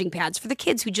wireless charging pads for the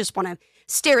kids who just want to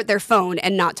stare at their phone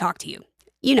and not talk to you.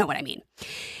 You know what I mean.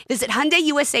 Visit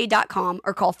HyundaiUSA.com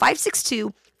or call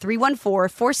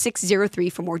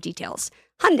 562-314-4603 for more details.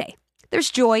 Hyundai, there's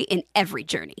joy in every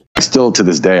journey. Still to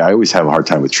this day, I always have a hard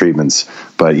time with treatments,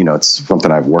 but it's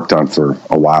something I've worked on for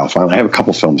a while. Finally, I have a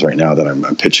couple films right now that I'm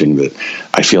pitching that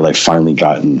I feel I've finally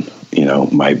gotten,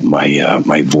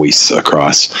 my voice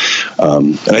across.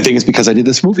 And I think it's because I did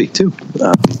this movie too.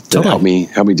 To help me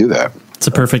do that. It's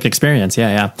a perfect experience.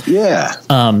 Yeah. Yeah.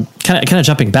 Kind of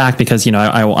jumping back because,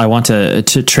 I want to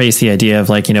trace the idea of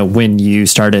when you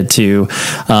started to,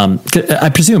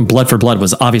 I presume Blood for Blood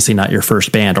was obviously not your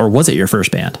first band, or was it your first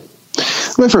band?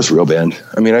 My first real band.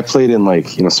 I mean, I played in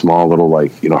small little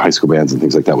high school bands and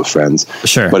things like that with friends.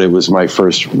 Sure. But it was my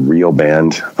first real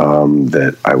band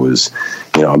that I was,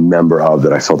 a member of,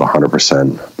 that I felt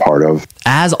 100% part of.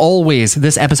 As always,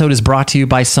 this episode is brought to you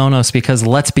by Sonos because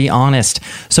let's be honest,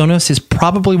 Sonos is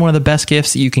probably one of the best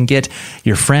gifts that you can get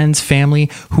your friends, family,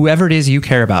 whoever it is you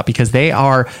care about, because they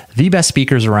are the best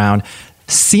speakers around.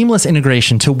 Seamless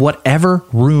integration to whatever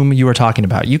room you are talking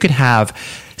about. You could have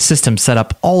systems set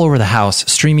up all over the house,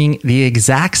 streaming the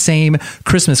exact same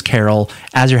Christmas carol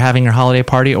as you're having your holiday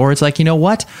party. Or it's like, you know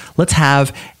what? Let's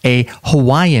have a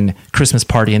Hawaiian Christmas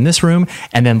party in this room.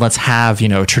 And then let's have,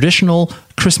 traditional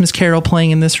Christmas carol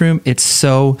playing in this room. It's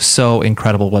so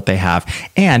incredible what they have.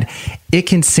 And it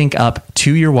can sync up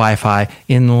to your Wi-Fi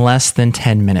in less than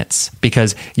 10 minutes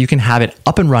because you can have it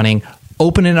up and running,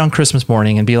 open it on Christmas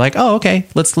morning and be like, oh, okay,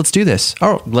 let's do this.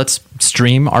 Oh, let's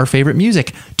stream our favorite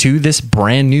music to this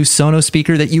brand new Sonos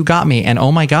speaker that you got me. And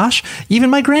oh my gosh, even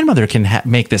my grandmother can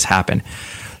make this happen.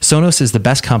 Sonos is the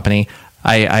best company.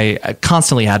 I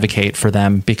constantly advocate for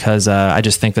them because I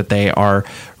just think that they are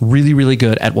really, really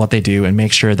good at what they do and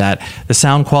make sure that the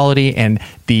sound quality and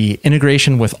the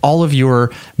integration with all of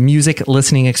your music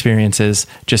listening experiences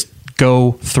just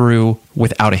go through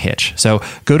without a hitch. So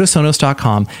go to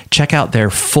Sonos.com, check out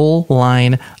their full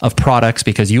line of products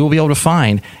because you will be able to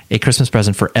find a Christmas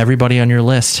present for everybody on your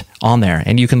list on there.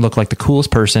 And you can look like the coolest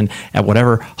person at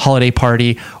whatever holiday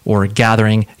party or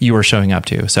gathering you are showing up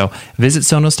to. So visit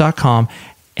Sonos.com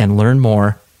and learn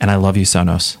more. And I love you,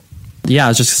 Sonos. Yeah, I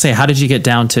was just gonna say, how did you get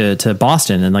down to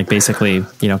Boston and like basically,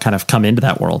 kind of come into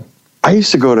that world? I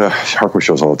used to go to hardcore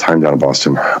shows all the time down in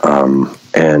Boston.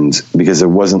 And because it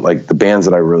wasn't like the bands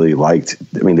that I really liked,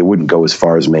 I mean, they wouldn't go as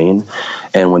far as Maine.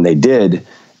 And when they did,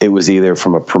 it was either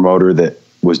from a promoter that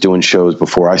was doing shows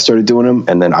before I started doing them.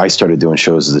 And then I started doing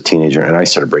shows as a teenager and I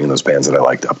started bringing those bands that I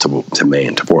liked up to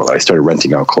Maine, to Portland. I started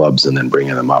renting out clubs and then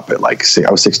bringing them up at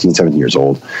I was 16, 17 years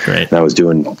old. Great. And I was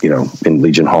doing, in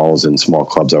Legion halls and small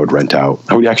clubs I would rent out.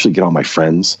 I would actually get all my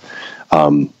friends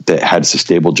that had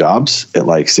stable jobs at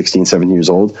 16, 17 years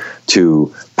old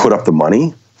to put up the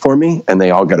money for me, and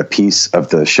they all got a piece of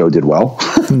the show did well.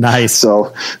 Nice.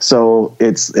 So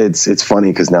it's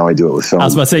funny because now I do it with film. I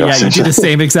was about to say, you do the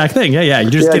same exact thing. Yeah.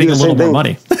 You're just getting a little more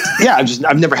money. Yeah.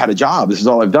 I've never had a job. This is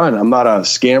all I've done. I'm not a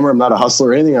scammer. I'm not a hustler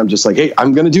or anything. I'm just like, hey,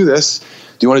 I'm going to do this.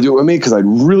 Do you want to do it with me? Because I'd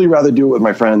really rather do it with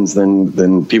my friends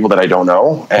than people that I don't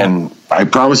know. And I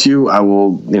promise you, I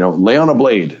will, lay on a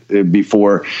blade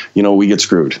before, we get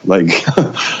screwed.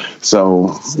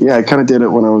 So yeah, I kind of did it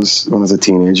when I was a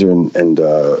teenager, and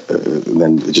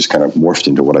then it just kind of morphed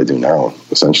into what I do now,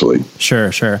 essentially.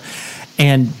 Sure.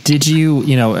 And did you,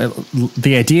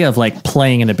 the idea of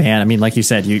playing in a band? I mean, like you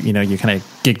said, you kind of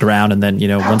gigged around, and then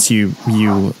once you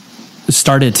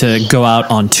started to go out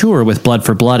on tour with Blood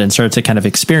for Blood and started to kind of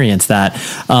experience that,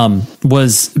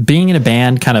 was being in a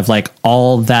band kind of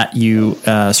all that you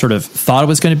sort of thought it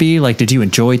was going to be? Did you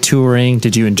enjoy touring?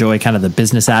 Did you enjoy kind of the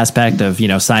business aspect of,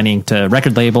 signing to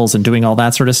record labels and doing all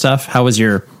that sort of stuff? How was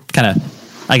your kind of,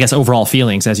 I guess, overall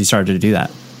feelings as you started to do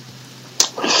that?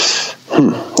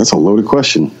 That's a loaded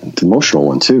question. It's an emotional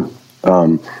one too.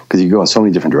 Because you go in so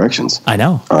many different directions. I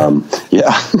know.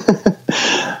 Yeah.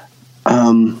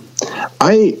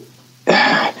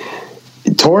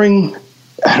 Touring,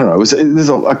 I don't know. There's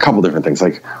a couple different things.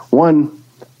 When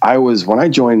I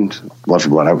joined Blood for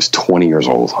Blood, I was 20 years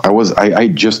old. I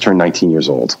just turned 19 years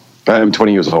old. I'm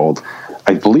 20 years old.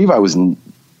 I believe I was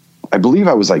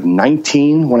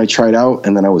 19 when I tried out,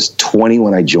 and then I was 20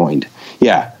 when I joined.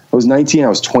 Yeah, I was 19. I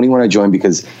was 20 when I joined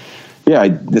because,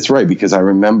 that's right. Because I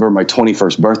remember my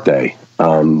 21st birthday.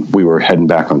 We were heading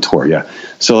back on tour. Yeah.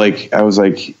 So I was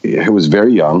it was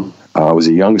very young. I was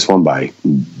the youngest one by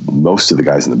most of the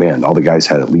guys in the band. All the guys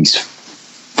had at least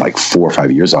 4 or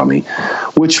 5 years on me,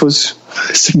 which was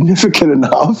significant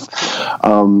enough.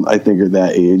 I think at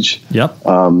that age. Yep.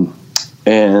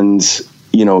 And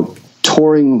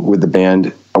touring with the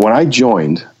band, when I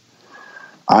joined,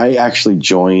 I actually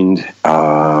joined,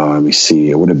 let me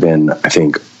see, it would have been, I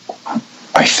think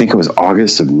it was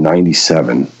August of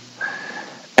 97.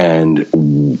 And it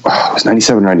was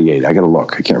 97 or 98. I got to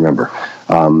look. I can't remember.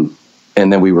 And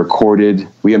then we recorded,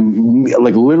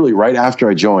 literally right after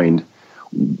I joined,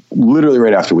 literally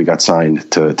right after we got signed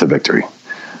to Victory.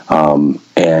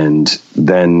 And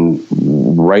then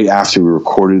right after we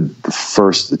recorded the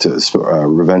first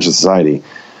Revenge of Society,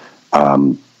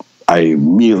 I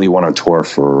immediately went on tour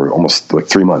for almost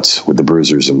 3 months with the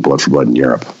Bruisers and Blood for Blood in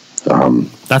Europe.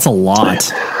 That's a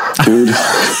lot. Dude,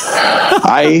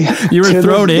 you were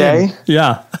thrown in.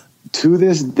 Yeah. To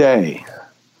this day,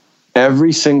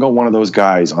 every single one of those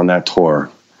guys on that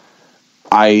tour,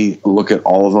 I look at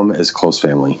all of them as close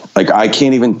family. I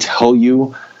can't even tell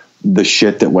you the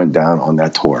shit that went down on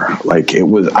that tour.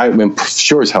 I'm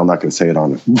sure as hell not going to say it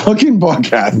on a fucking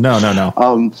podcast. No.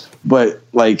 But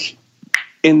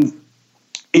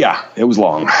it was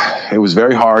long. It was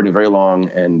very hard and very long,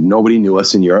 and nobody knew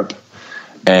us in Europe.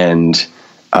 And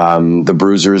the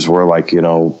Bruisers were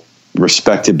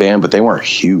respected band, but they weren't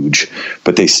huge.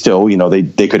 But they still,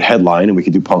 they could headline, and we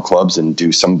could do punk clubs and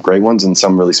do some great ones and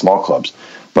some really small clubs.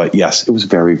 But yes, it was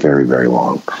very, very, very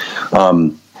long.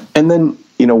 And then,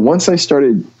 once I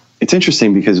started, it's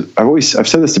interesting because I've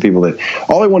said this to people that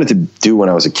all I wanted to do when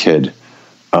I was a kid,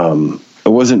 I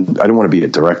didn't want to be a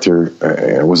director.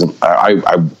 I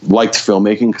liked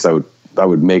filmmaking because I would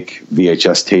make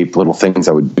VHS tape, little things.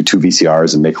 I would do 2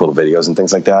 VCRs and make little videos and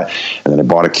things like that. And then I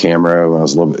bought a camera when I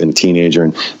was a teenager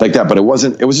and like that. But it was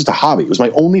just a hobby. It was my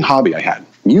only hobby I had.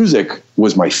 Music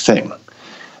was my thing.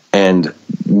 And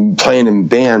playing in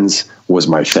bands was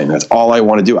my thing. That's all I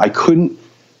wanted to do. I couldn't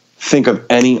think of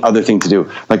any other thing to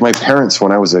do. Like my parents,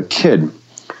 when I was a kid,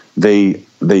 they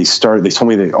told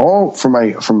me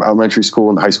from elementary school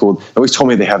and high school, they always told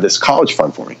me they have this college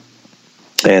fund for me.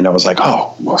 And I was like,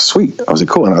 oh, well, sweet. I was like,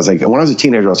 cool. And I was like, when I was a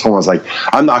teenager, I was like,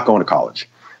 I'm not going to college.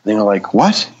 And they were like,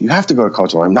 what? You have to go to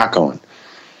college. Well, I'm not going.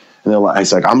 And I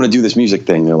was like, I'm going to do this music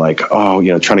thing. They're like, oh,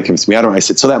 trying to convince me. I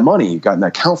said, so that money you got in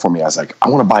that account for me, I was like, I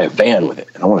want to buy a van with it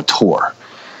and I want to tour.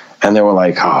 And they were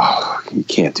like, oh, you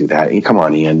can't do that. Come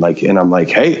on, Ian. And I'm like,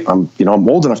 hey, I'm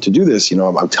old enough to do this.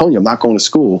 I'm telling you, I'm not going to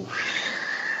school.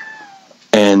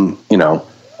 And,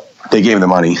 they gave me the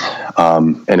money.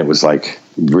 And it was like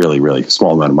really, really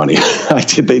small amount of money. I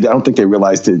don't think they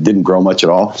realized it didn't grow much at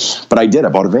all, but I did. I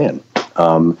bought a van.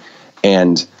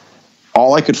 And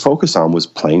all I could focus on was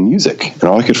playing music. And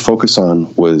all I could focus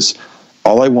on was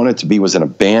all I wanted to be was in a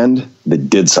band that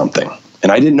did something.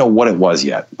 And I didn't know what it was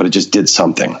yet, but it just did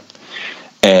something.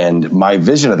 And my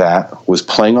vision of that was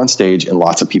playing on stage and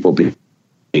lots of people being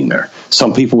there.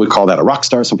 Some people would call that a rock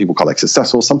star. Some people call that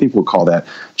successful. Some people would call that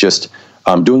just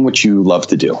doing what you love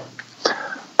to do.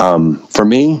 For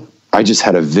me, I just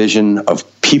had a vision of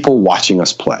people watching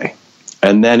us play.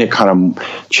 And then it kind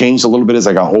of changed a little bit as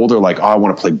I got older. Like, I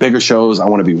want to play bigger shows. I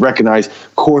want to be recognized.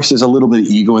 Of course, there's a little bit of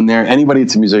ego in there. Anybody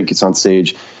that's a musician gets on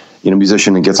stage,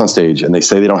 musician and gets on stage and they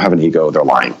say they don't have an ego, they're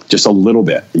lying. Just a little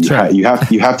bit. Sure. You have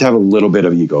to have a little bit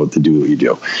of ego to do what you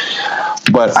do.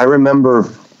 But I remember,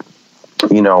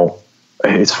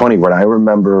 it's funny, but I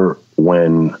remember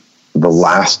when the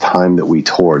last time that we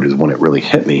toured is when it really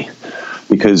hit me.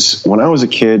 Because when I was a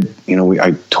kid,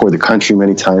 I toured the country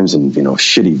many times and,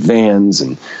 shitty vans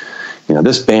and,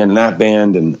 this band and that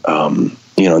band. And,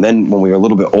 then when we were a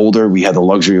little bit older, we had the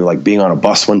luxury of like being on a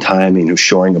bus one time,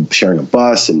 sharing a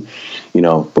bus and,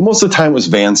 but most of the time it was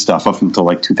van stuff up until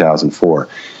like 2004.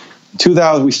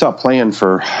 2000, we stopped playing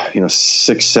for,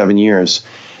 6-7 years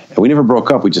and we never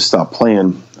broke up. We just stopped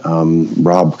playing.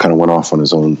 Rob kind of went off on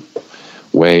his own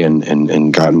way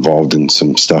and got involved in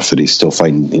some stuff that he's still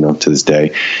fighting, to this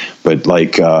day. But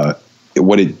like,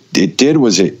 what it did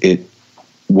was it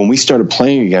when we started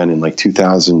playing again in like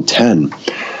 2010,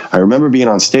 I remember being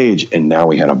on stage and now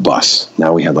we had a bus.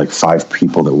 Now we had like 5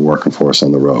 people that were working for us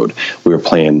on the road. We were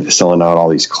selling out all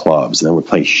these clubs and then we're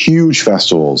playing huge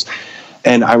festivals.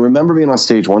 And I remember being on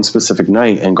stage one specific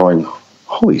night and going,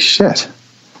 holy shit,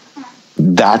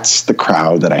 that's the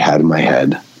crowd that I had in my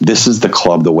head. This is the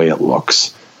club the way it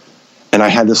looks. And I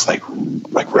had this like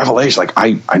revelation, like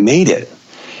I made it.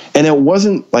 And it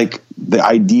wasn't like the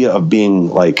idea of being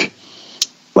like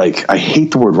I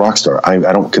hate the word rock star. I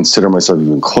don't consider myself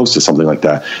even close to something like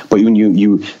that. But when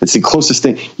it's the closest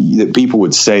thing that people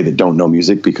would say that don't know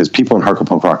music, because people in hardcore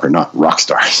punk rock are not rock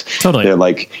stars. Totally. They're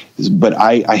like, but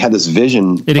I had this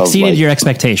vision. It exceeded your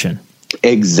expectation.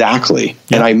 Exactly. Yep.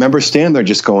 And I remember standing there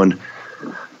just going,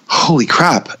 holy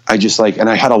crap. And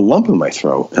I had a lump in my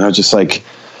throat and I was just like,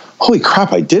 holy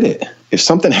crap, I did it. If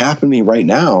something happened to me right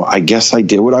now, I guess I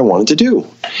did what I wanted to do.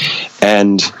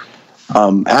 And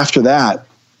after that,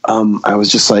 I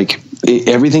was just like,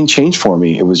 everything changed for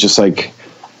me. It was just like,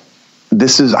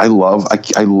 I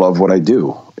love what I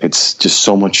do. It's just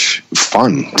so much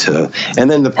fun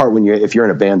and then the part if you're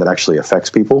in a band that actually affects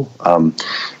people,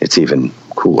 it's even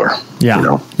cooler.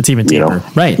 Yeah. It's even deeper.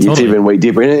 Right. It's even way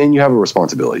deeper. And you have a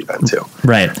responsibility then too.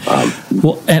 Right.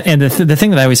 Well, and the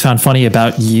thing that I always found funny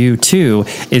about you too,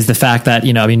 is the fact that,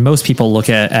 most people look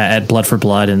at Blood for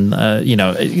Blood and,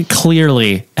 it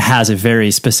clearly has a very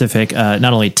specific,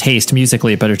 not only taste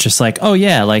musically, but it's just like, oh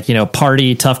yeah, like,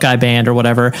 party tough guy band or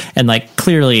whatever. And like,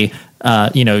 clearly,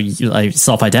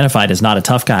 self-identified as not a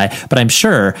tough guy, but I'm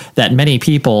sure that many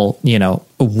people,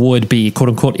 would be quote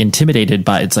unquote intimidated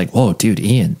by, it's like, whoa, dude,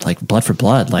 Ian, like Blood for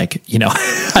Blood, like,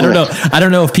 I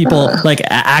don't know if people like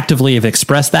actively have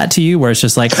expressed that to you where it's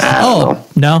just like, oh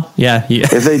no. Yeah.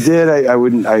 If they did, I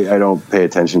wouldn't, I don't pay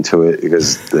attention to it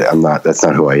because that's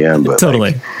not who I am, but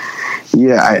totally. Like,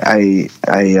 yeah, I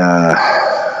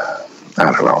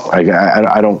don't know.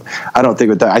 I don't think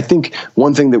with that. I think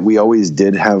one thing that we always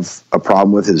did have a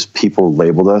problem with is people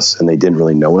labeled us and they didn't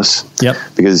really know us. Yep.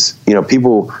 Because,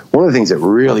 people, one of the things that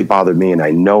really bothered me, and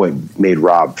I know it made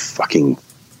Rob fucking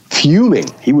fuming.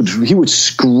 He would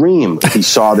scream if he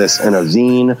saw this in a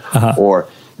zine or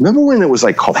remember when it was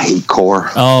like called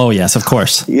hatecore? Oh yes, of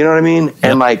course. You know what I mean? Yep.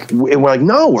 And we're like,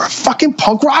 no, we're a fucking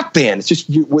punk rock band. It's just,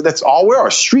 that's all we are,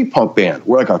 a street punk band.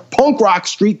 We're like a punk rock,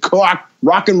 street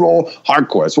rock and roll,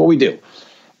 hardcore. That's what we do.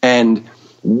 And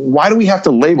why do we have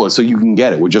to label it so you can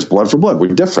get it? We're just Blood for Blood.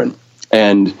 We're different.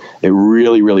 And it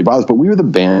really, really bothers. But we were the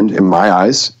band, in my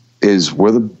eyes,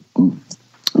 we're the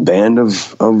band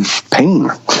of pain.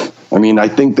 I mean, I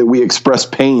think that we express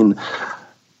pain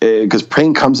because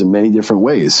pain comes in many different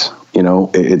ways. You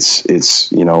know, it's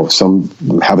some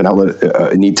have an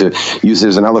outlet, need to use it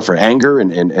as an outlet for anger,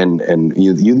 and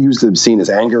you use the obscene as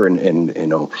anger and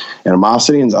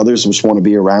animosity, and others just want to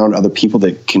be around other people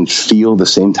that can feel the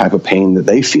same type of pain that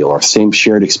they feel, or same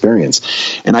shared experience.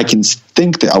 And I can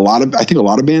think that a lot of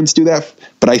bands do that,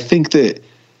 but I think that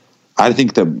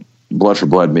Blood for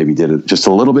Blood maybe did it just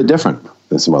a little bit different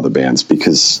than some other bands,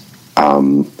 because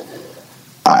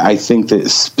I think that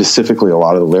specifically a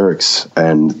lot of the lyrics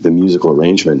and the musical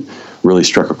arrangement really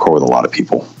struck a chord with a lot of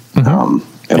people in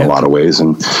a lot of ways.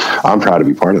 And I'm proud to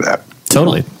be part of that.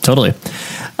 Totally.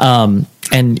 And,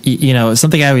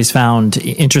 something I always found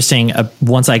interesting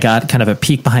once I got kind of a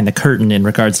peek behind the curtain in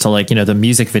regards to the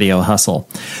music video hustle,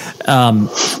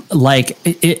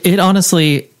 it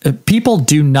honestly, people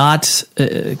do not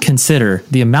consider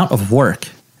the amount of work.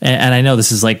 And I know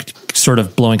this is sort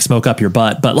of blowing smoke up your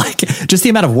butt, but just the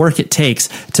amount of work it takes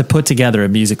to put together a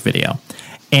music video.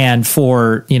 And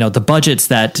for, the budgets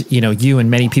that, you and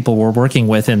many people were working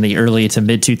with in the early to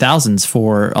mid 2000s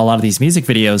for a lot of these music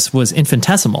videos was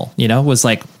infinitesimal, was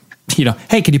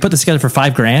hey, can you put this together for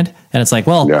 $5,000? And it's like,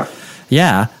 well,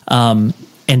 yeah.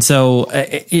 And so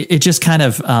it just kind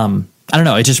of, I don't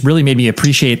know, it just really made me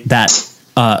appreciate that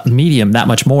medium that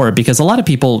much more, because a lot of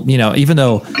people, even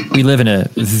though we live in a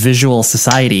visual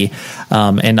society,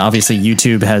 and obviously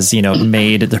YouTube has,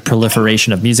 made the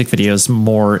proliferation of music videos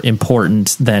more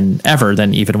important than ever,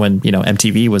 than even when,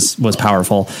 MTV was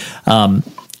powerful.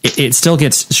 It still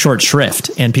gets short shrift,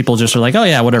 and people just are like, oh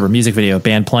yeah, whatever, music video,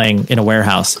 band playing in a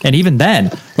warehouse. And even then,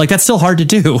 that's still hard to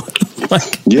do.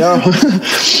 Yeah,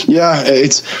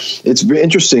 it's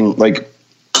interesting. I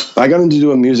got into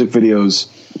doing music videos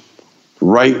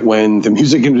right when the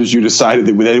music industry decided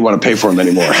that they didn't want to pay for them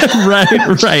anymore.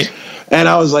 Right. And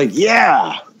I was like,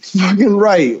 yeah, fucking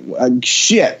right.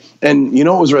 Shit. And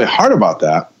what was really hard about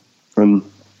that? And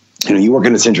you work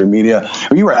in Century Media.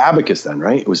 You were Abacus then,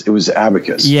 right? It was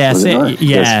Abacus. Yeah,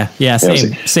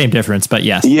 same difference, but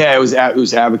yes. Yeah, it was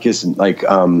Abacus, and that's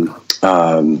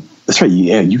right.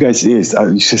 Yeah, you guys. You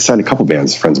signed a couple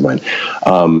bands, friends of mine.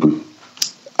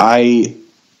 I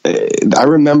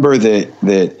remember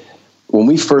that when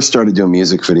we first started doing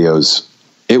music videos,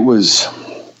 I was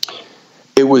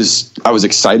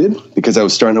excited because I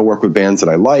was starting to work with bands that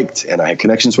I liked and I had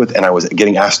connections with, and I was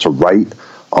getting asked to write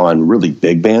on really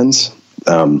big bands.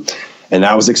 And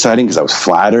that was exciting because I was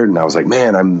flattered, and I was like,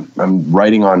 man, I'm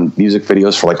writing on music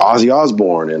videos for Ozzy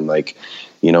Osbourne and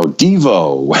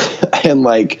Devo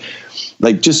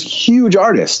and just huge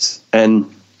artists. And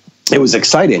it was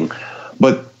exciting.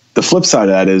 But the flip side of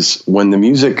that is when the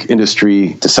music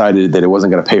industry decided that it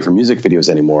wasn't going to pay for music videos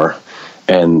anymore,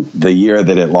 and the year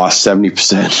that it lost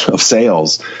 70% of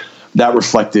sales, that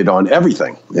reflected on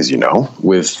everything, as you know,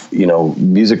 with,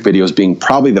 music videos being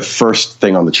probably the first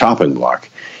thing on the chopping block.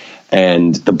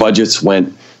 And the budgets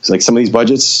went, some of these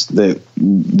budgets that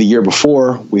the year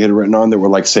before we had written on that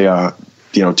were say,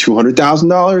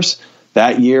 $200,000,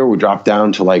 that year would drop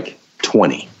down to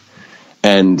 20.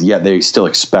 And yet they still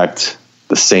expect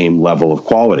the same level of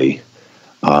quality.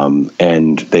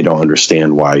 And they don't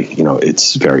understand why,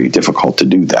 it's very difficult to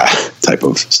do that type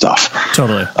of stuff.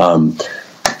 Totally.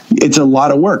 It's a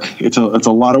lot of work. It's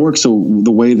a lot of work. So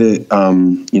the way that,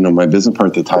 my business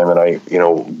partner at the time and I,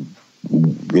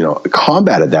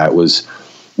 combated that was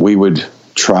we would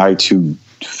try to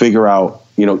figure out,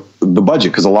 the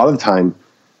budget. Cause a lot of the time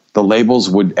the labels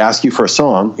would ask you for a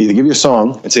song, either give you a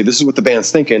song and say, this is what the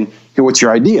band's thinking. Here, what's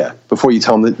your idea? Before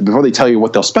they tell you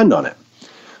what they'll spend on it.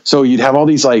 So you'd have all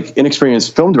these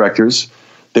inexperienced film directors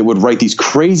that would write these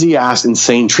crazy ass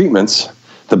insane treatments.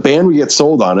 The band would get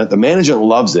sold on it. The management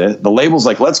loves it. The label's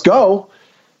like, let's go.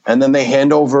 And then they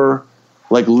hand over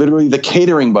literally the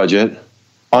catering budget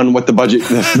on what the budget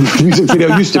the music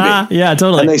video used to be. Yeah,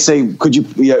 totally. And they say, could you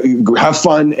have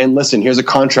fun and listen, here's a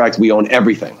contract. We own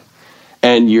everything.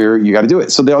 And you got to do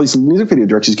it. So all these music video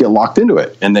directors get locked into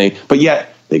it, but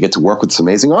yet they get to work with this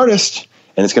amazing artist,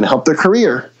 and it's going to help their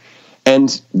career.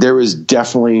 And there is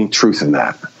definitely truth in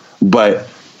that. But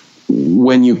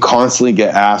when you constantly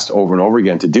get asked over and over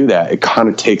again to do that, it kind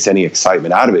of takes any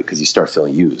excitement out of it because you start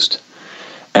feeling used.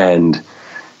 And,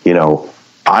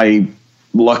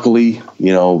 luckily,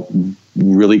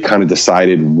 really kind of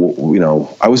decided,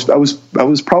 I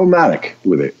was problematic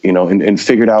with it, and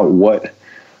figured out what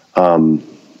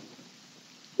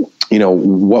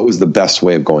was the best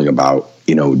way of going about,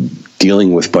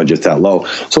 dealing with budgets that low.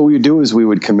 So what we would do is we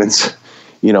would convince,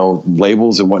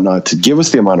 labels and whatnot to give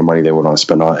us the amount of money they would want to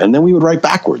spend on. And then we would write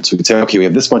backwards. We'd say, okay, we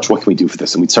have this much. What can we do for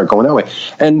this? And we'd start going that way.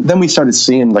 And then we started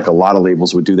seeing like a lot of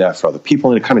labels would do that for other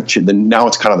people. And it kind of, now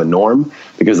it's kind of the norm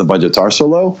because the budgets are so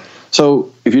low.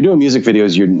 So if you're doing music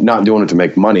videos, you're not doing it to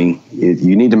make money.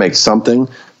 You need to make something,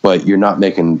 but you're not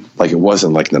making, like it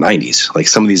wasn't like in the 90s. Like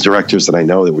some of these directors that I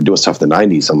know that were doing stuff in the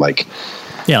 90s, I'm like,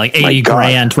 yeah, like 80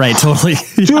 grand, right? Totally.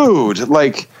 Dude,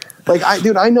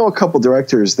 I know a couple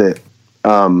directors that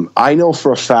I know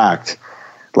for a fact,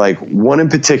 like one in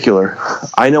particular,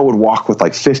 I know would walk with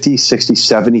like 50, 60,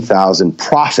 70,000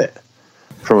 profit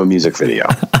from a music video.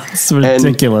 It's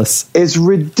ridiculous. And it's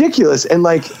ridiculous. And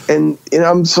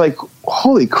I'm just like,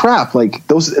 holy crap. Like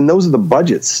those are the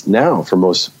budgets now for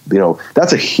most,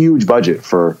 that's a huge budget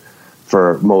for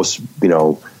most,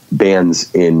 bands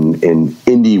in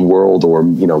indie world or,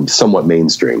 somewhat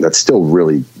mainstream. That's still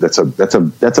really, that's a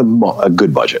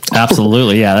good budget.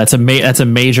 Absolutely. Yeah. That's a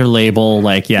major label.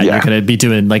 Like, you're going to be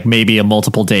doing like maybe a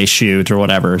multiple day shoot or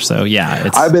whatever. So yeah,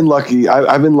 I've been lucky.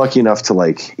 I've been lucky enough to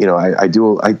I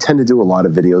tend to do a lot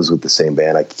of videos with the same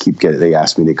band. They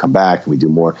ask me to come back and we do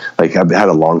more. Like I've had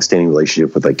a long standing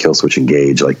relationship with like Killswitch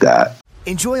Engage like that.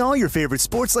 Enjoy all your favorite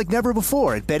sports like never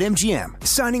before at BetMGM.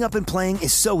 Signing up and playing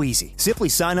is so easy. Simply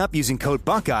sign up using code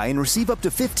Buckeye and receive up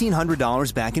to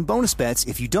 $1,500 back in bonus bets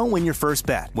if you don't win your first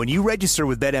bet. When you register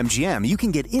with BetMGM, you can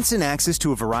get instant access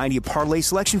to a variety of parlay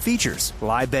selection features,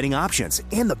 live betting options,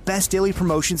 and the best daily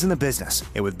promotions in the business.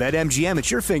 And with BetMGM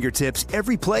at your fingertips,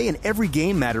 every play and every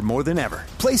game matter more than ever.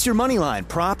 Place your moneyline,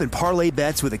 prop, and parlay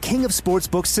bets with the king of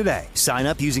sportsbooks today. Sign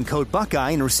up using code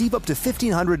Buckeye and receive up to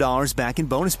 $1,500 back in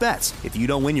bonus bets if you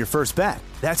don't win your first bet.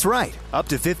 That's right, up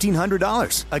to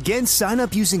 $1,500. Again, sign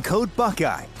up using code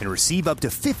Buckeye and receive up to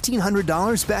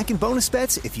 $1,500 back in bonus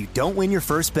bets if you don't win your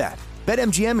first bet.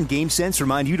 BetMGM and GameSense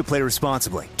remind you to play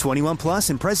responsibly. 21 plus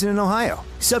and present in Ohio.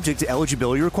 Subject to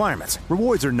eligibility requirements.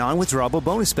 Rewards are non-withdrawable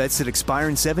bonus bets that expire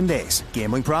in 7 days.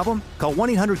 Gambling problem? Call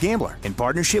 1-800-GAMBLER in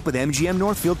partnership with MGM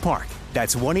Northfield Park.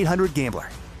 That's 1-800-GAMBLER.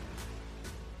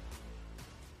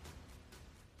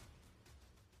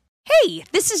 Hey,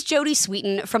 this is Jodie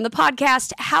Sweetin from the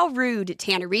podcast How Rude,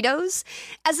 Tanneritos.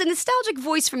 As a nostalgic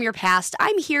voice from your past,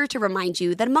 I'm here to remind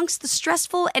you that amongst the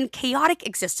stressful and chaotic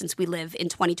existence we live in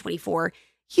 2024,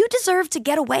 you deserve to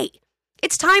get away.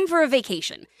 It's time for a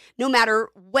vacation, no matter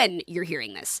when you're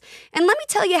hearing this. And let me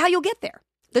tell you how you'll get there.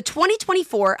 The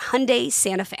 2024 Hyundai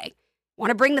Santa Fe. Want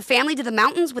to bring the family to the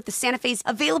mountains with the Santa Fe's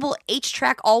available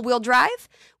H-Track all-wheel drive?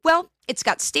 Well, it's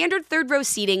got standard third-row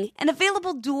seating and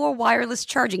available dual wireless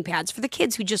charging pads for the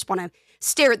kids who just want to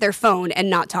stare at their phone and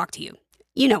not talk to you.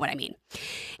 You know what I mean.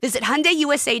 Visit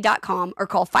HyundaiUSA.com or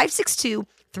call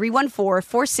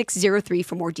 562-314-4603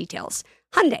 for more details.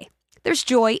 Hyundai, there's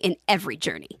joy in every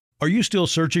journey. Are you still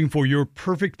searching for your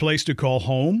perfect place to call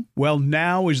home? Well,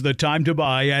 now is the time to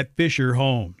buy at Fisher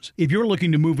Homes. If you're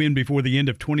looking to move in before the end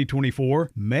of 2024,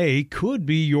 May could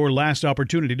be your last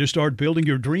opportunity to start building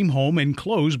your dream home and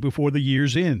close before the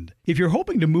year's end. If you're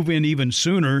hoping to move in even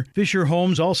sooner, Fisher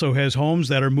Homes also has homes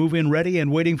that are move-in ready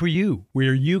and waiting for you,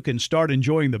 where you can start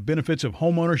enjoying the benefits of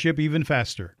homeownership even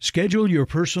faster. Schedule your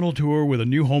personal tour with a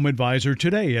new home advisor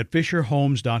today at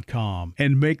FisherHomes.com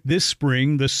and make this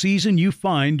spring the season you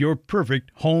find your perfect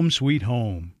home sweet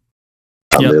home.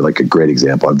 They're like a great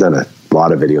example. I've done a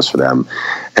lot of videos for them,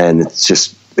 and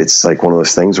it's like one of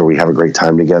those things where we have a great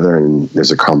time together and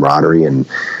there's a camaraderie and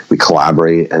we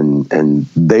collaborate, and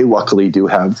they luckily do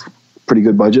have pretty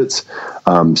good budgets,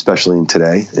 especially in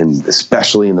today and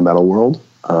especially in the metal world.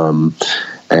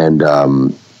 And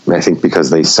I think because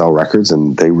they sell records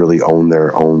and they really own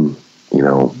their own,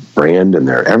 brand and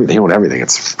they own everything.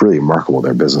 It's really remarkable,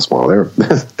 their business model. They're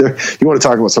you want to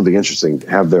talk about something interesting,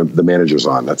 have the managers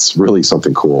on. That's really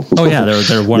something cool. Oh yeah,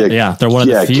 they're one. They're one of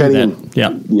the few.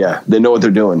 They know what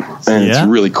they're doing, and it's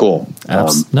really cool.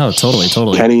 No, totally.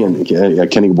 Kenny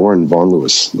Gabor and Vaughn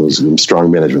Lewis, those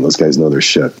strong management. Those guys know their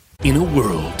shit. In a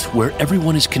world where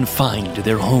everyone is confined to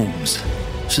their homes,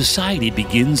 society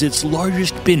begins its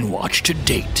largest binge watch to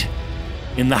date.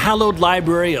 In the hallowed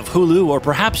library of Hulu, or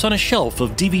perhaps on a shelf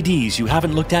of DVDs you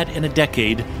haven't looked at in a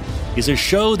decade, is a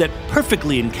show that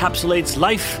perfectly encapsulates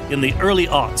life in the early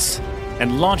aughts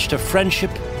and launched a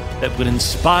friendship that would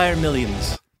inspire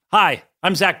millions. Hi,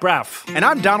 I'm Zach Braff. And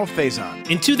I'm Donald Faison.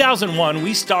 In 2001,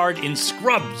 we starred in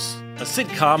Scrubs, a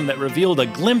sitcom that revealed a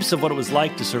glimpse of what it was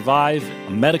like to survive a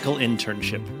medical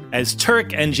internship. As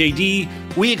Turk and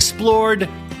JD, we explored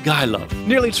guy love.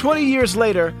 Nearly 20 years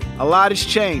later, a lot has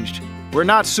changed. We're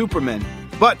not Supermen,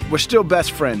 but we're still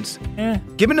best friends.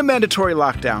 Given the mandatory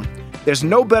lockdown, there's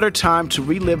no better time to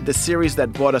relive the series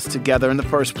that brought us together in the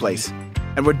first place.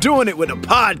 And we're doing it with a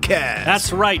podcast.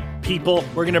 That's right, people.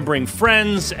 We're going to bring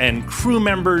friends and crew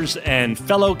members and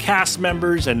fellow cast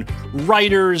members and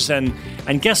writers. And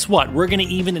guess what? We're going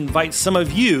to even invite some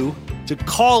of you to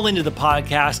call into the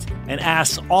podcast and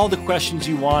ask all the questions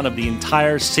you want of the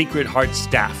entire Sacred Heart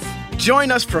staff.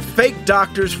 Join us for Fake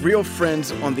Doctors, Real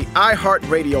Friends on the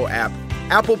iHeartRadio app,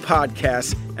 Apple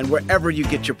Podcasts, and wherever you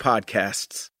get your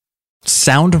podcasts.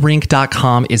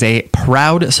 Soundrink.com is a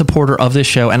proud supporter of this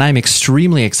show, and I'm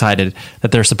extremely excited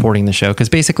that they're supporting the show because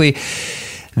basically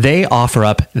they offer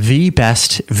up the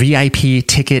best VIP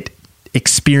ticket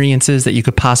experiences that you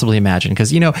could possibly imagine.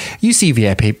 Because, you see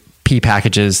VIP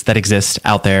packages that exist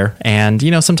out there, and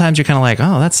sometimes you're kind of like,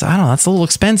 oh, that's a little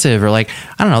expensive, or like,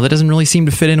 I don't know, that doesn't really seem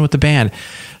to fit in with the band.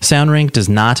 Soundrink does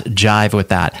not jive with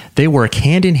that. They work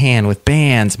hand in hand with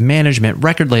bands, management,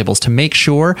 record labels to make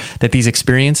sure that these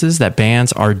experiences that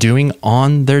bands are doing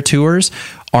on their tours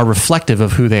are reflective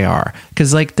of who they are.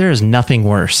 Because there is nothing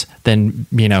worse than,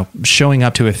 showing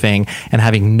up to a thing and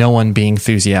having no one being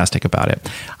enthusiastic about it.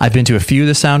 I've been to a few of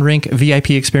the Soundrink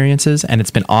VIP experiences, and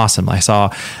it's been awesome. I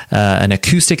saw an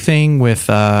acoustic thing with,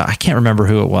 I can't remember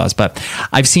who it was, but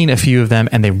I've seen a few of them,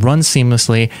 and they run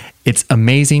seamlessly. It's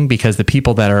amazing because the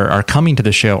people that are coming to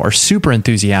the show are super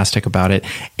enthusiastic about it,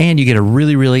 and you get a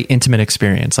really, really intimate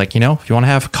experience. If you want to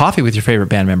have coffee with your favorite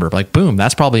band member, boom,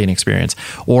 that's probably an experience.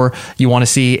 Or you want to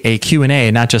see a Q&A,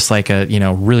 not just a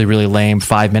really, really lame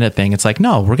 5-minute thing. It's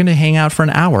no, we're going to hang out for an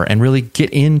hour and really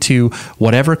get into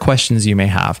whatever questions you may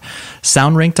have.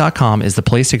 Soundrink.com is the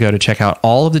place to go to check out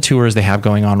all of the tours they have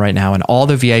going on right now and all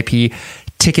the VIP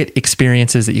ticket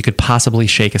experiences that you could possibly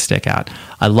shake a stick at.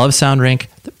 I love Soundrink.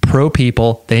 Pro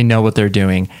people, they know what they're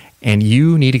doing, and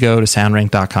you need to go to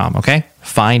soundrink.com, okay?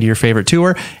 Find your favorite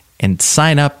tour and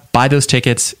sign up, buy those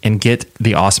tickets, and get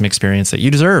the awesome experience that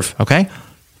you deserve, okay?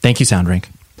 Thank you, Soundrink.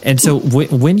 And so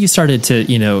when you started to,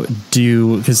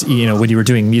 do, because, when you were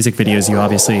doing music videos, you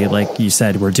obviously, like you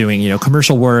said, were doing,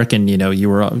 commercial work, and, you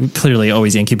were clearly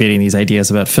always incubating these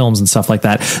ideas about films and stuff like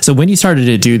that. So when you started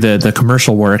to do the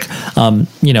commercial work, a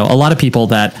lot of people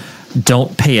that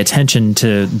don't pay attention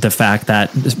to the fact that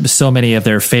so many of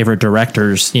their favorite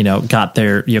directors, got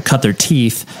their, cut their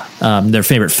teeth, their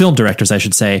favorite film directors, I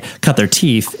should say, cut their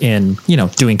teeth in,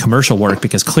 doing commercial work,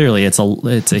 because clearly it's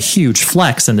a huge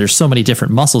flex, and there's so many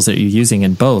different muscles that you're using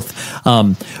in both.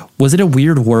 Was it a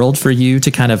weird world for you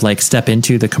to kind of step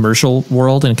into the commercial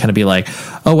world and kind of be like,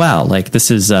 oh, wow,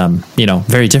 this is,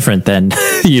 very different than,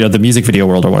 the music video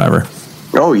world or whatever?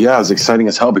 Oh, yeah, it was exciting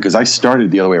as hell because I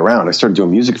started the other way around. I started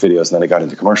doing music videos, and then I got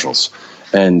into commercials.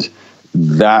 And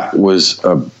that was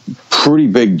a pretty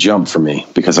big jump for me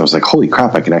because I was like, holy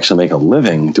crap, I can actually make a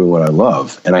living doing what I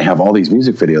love. And I have all these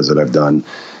music videos that I've done.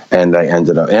 And I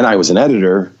ended up, and I was an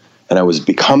editor, and I was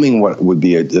becoming what would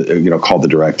be called the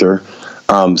director.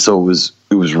 So it was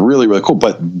really, really cool.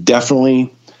 But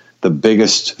definitely the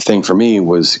biggest thing for me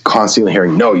was constantly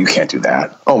hearing, no, you can't do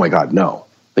that. Oh my God, no.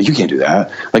 You can't do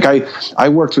that. I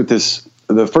worked with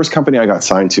the first company I got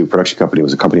signed to, production company,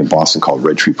 was a company in Boston called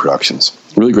Red Tree Productions.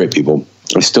 Really great people.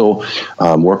 I still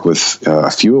work with a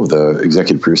few of the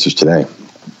executive producers today.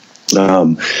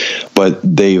 But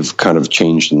they've kind of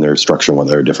changed in their structure when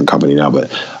they're a different company now.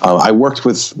 But I worked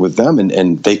with them,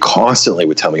 and they constantly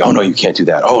would tell me, oh, no, you can't do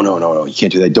that. Oh, no, you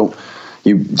can't do that.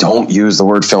 You don't use the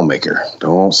word filmmaker.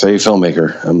 Don't say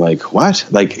filmmaker. I'm like, what?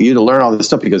 You need to learn all this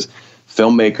stuff because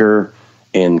filmmaker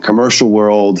in commercial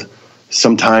world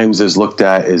sometimes is looked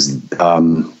at as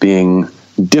being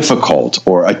difficult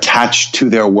or attached to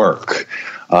their work.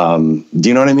 Do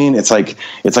you know what I mean? It's like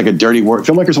a dirty word.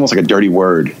 Filmmaker's almost like a dirty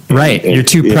word. Right. You're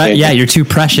too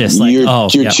precious.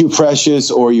 You're too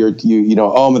precious, or they're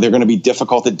going to be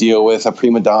difficult to deal with, a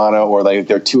prima donna, or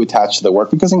they're too attached to the work.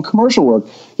 Because in commercial work,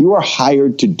 you are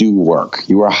hired to do work.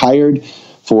 You are hired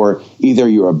for either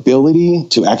your ability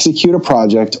to execute a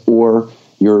project or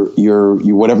your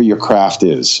whatever your craft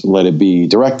is. Let it be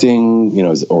directing,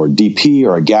 or DP,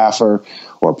 or a gaffer,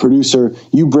 or a producer.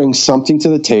 You bring something to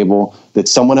the table that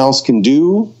someone else can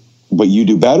do, but you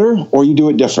do better, or you do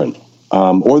it different,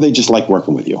 or they just like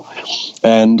working with you,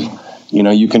 and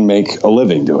you can make a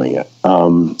living doing it.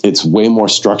 It's way more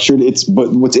structured.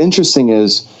 But what's interesting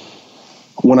is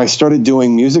when I started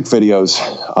doing music videos,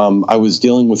 I was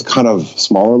dealing with kind of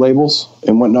smaller labels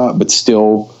and whatnot, but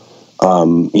still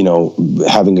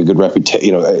having a good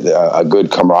reputation, a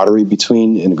good camaraderie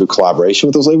between and a good collaboration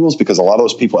with those labels, because a lot of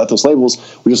those people at those labels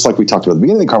were just like we talked about at the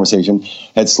beginning of the conversation,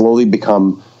 had slowly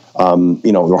become, they're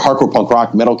hardcore punk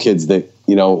rock metal kids that,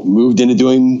 moved into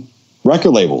doing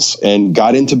record labels and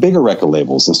got into bigger record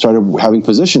labels and started having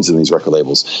positions in these record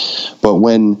labels. But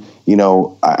when,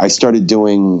 I started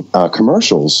doing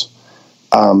commercials,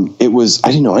 I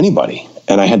didn't know anybody,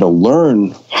 and I had to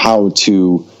learn how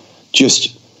to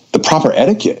just the proper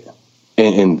etiquette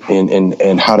and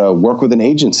how to work with an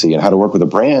agency and how to work with a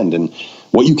brand and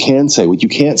what you can say, what you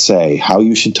can't say, how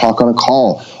you should talk on a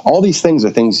call. All these things are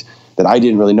things that I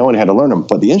didn't really know and I had to learn them.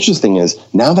 But the interesting is,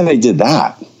 now that I did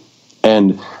that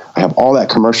and I have all that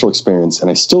commercial experience, and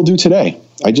I still do today.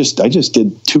 I just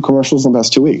did 2 commercials in the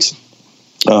past 2 weeks.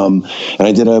 And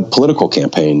I did a political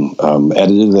campaign,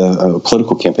 edited a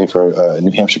political campaign for a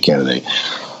New Hampshire candidate.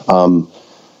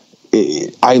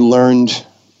 I learned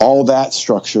all that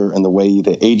structure and the way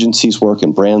the agencies work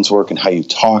and brands work and how you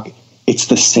talk. It's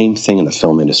the same thing in the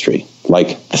film industry, like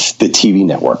the TV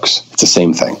networks. It's the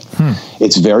same thing.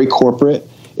 It's very corporate.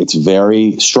 It's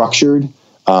very structured.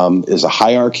 There's a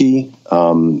hierarchy.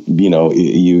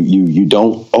 You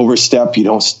don't overstep. You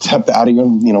don't step out of your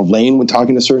lane when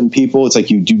talking to certain people. It's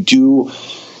like you do.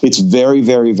 It's very,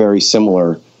 very, very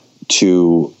similar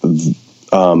to the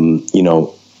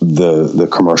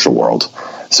commercial world.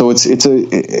 So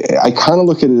I kind of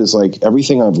look at it as like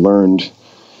everything I've learned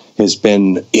has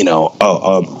been,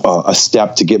 a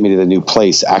step to get me to the new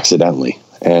place accidentally.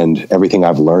 And everything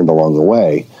I've learned along the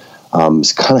way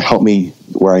has kind of helped me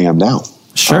where I am now.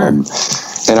 Sure. And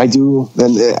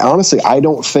honestly, I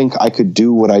don't think I could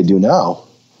do what I do now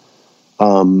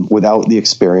without the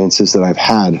experiences that I've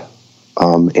had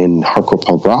in hardcore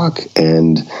punk rock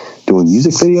and doing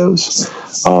music videos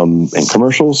and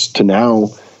commercials, to now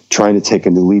trying to take a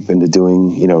new leap into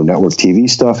doing, network TV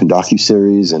stuff and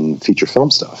docuseries and feature film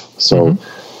stuff. So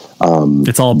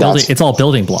it's all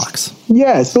building blocks.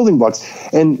 Yeah, it's building blocks.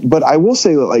 But I will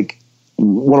say that, like,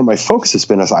 one of my focus has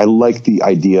been is I like the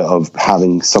idea of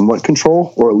having somewhat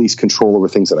control, or at least control over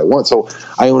things that I want. So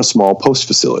I own a small post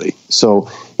facility. So,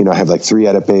 I have like 3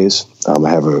 edit bays. I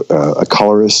have a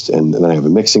colorist, and then I have a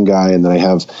mixing guy, and then I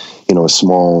have, a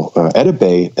small edit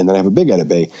bay, and then I have a big edit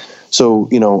bay. So,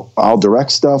 I'll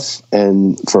direct stuff,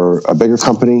 and for a bigger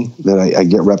company that I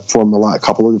get rep from a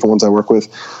couple of different ones I work with,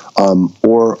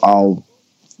 or I'll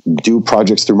do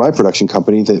projects through my production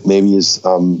company that maybe is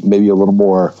maybe a little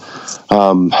more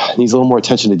needs a little more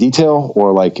attention to detail,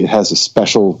 or like it has a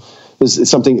special is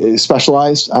something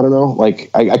specialized. I don't know. Like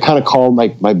I kind of call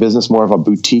my business more of a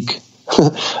boutique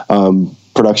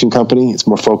production company. It's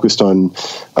more focused on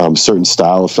certain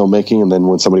style of filmmaking, and then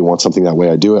when somebody wants something that way,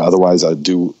 I do it. Otherwise, I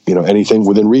do anything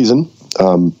within reason.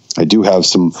 I do have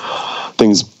some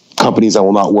companies I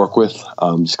will not work with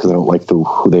just because I don't like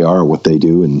who they are or what they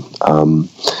do, and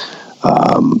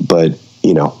but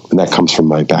and that comes from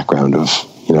my background of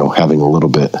having a little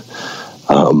bit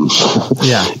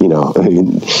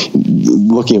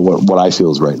looking at what I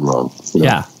feel is right and wrong.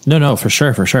 Yeah, no, for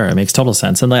sure, it makes total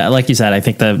sense. And like you said, I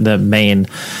think the main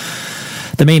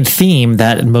theme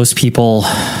that most people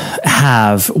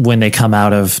have when they come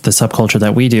out of the subculture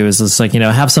that we do is like,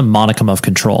 have some modicum of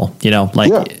control,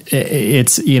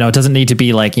 it's, it doesn't need to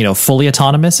be like, fully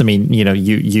autonomous. I mean,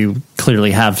 you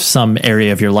clearly have some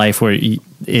area of your life where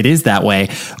it is that way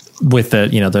with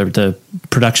the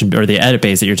production or the edit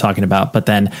bays that you're talking about. But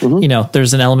then,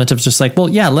 there's an element of just like, well,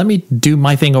 yeah, let me do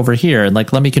my thing over here. And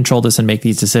like, let me control this and make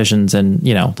these decisions. And,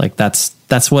 like that's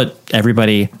what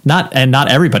everybody, not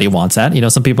everybody wants that.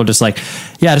 Some people are just like,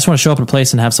 yeah, I just want to show up in a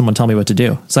place and have someone tell me what to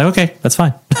do. It's like, okay, that's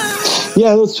fine.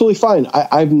 Yeah, that's totally fine.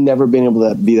 I've never been able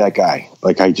to be that guy.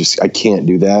 Like I can't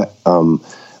do that.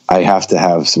 I have to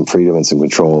have some freedom and some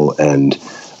control. And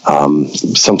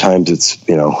sometimes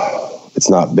it's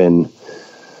not been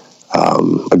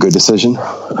a good decision,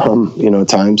 at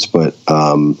times, but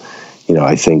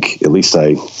I think at least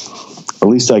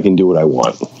I can do what I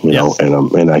want,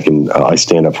 and I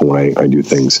stand up for when I do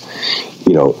things,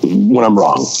 when I'm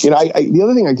wrong. The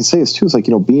other thing I can say is too, is like,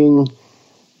 being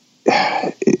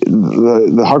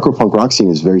the hardcore punk rock scene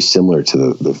is very similar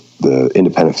to the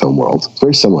independent film world. It's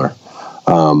very similar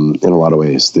in a lot of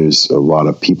ways. There's a lot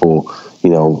of people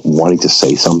wanting to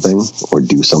say something or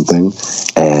do something.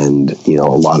 And, a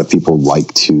lot of people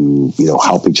like to,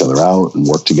 help each other out and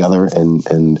work together. And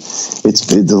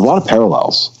there's a lot of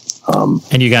parallels.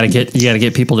 And you gotta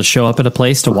get people to show up at a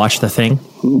place to watch the thing.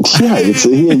 Yeah.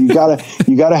 You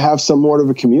gotta have some sort of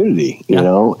a community,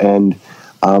 and,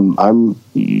 and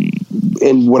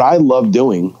what I love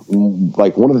doing,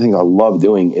 like one of the things I love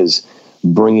doing is,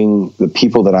 bringing the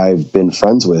people that I've been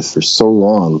friends with for so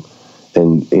long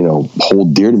and,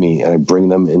 hold dear to me, and I bring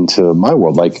them into my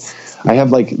world. Like, I have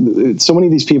so many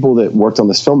of these people that worked on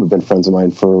this film have been friends of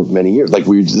mine for many years. Like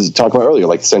we were just talking about earlier,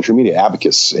 like Century Media,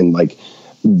 Abacus, and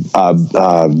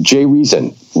Jay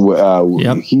Reason.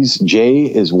 Jay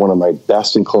is one of my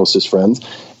best and closest friends.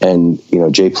 And,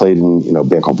 Jay played in, a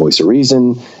band called Voice of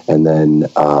Reason. And then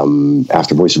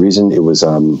after Voice of Reason, it was,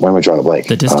 why am I drawing a blank?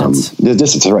 The Distance. The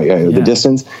Distance, right. Yeah. The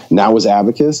Distance. Now was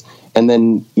Abacus. And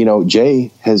then,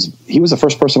 Jay he was the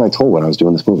first person I told when I was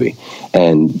doing this movie.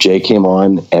 And Jay came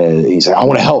on and he's like, I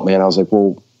want to help, man. I was like,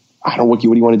 well, what do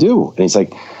you want to do? And he's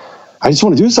like, I just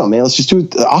want to do something, man. Let's just do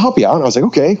it. I'll help you out. And I was like,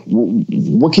 okay, well,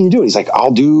 what can you do? And he's like,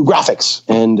 I'll do graphics,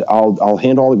 and I'll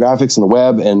handle all the graphics and the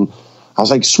web. And I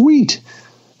was like, sweet.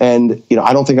 And,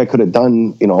 I don't think I could have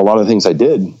done, a lot of the things I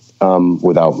did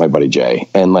without my buddy Jay.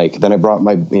 And then I brought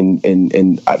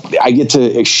I get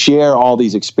to share all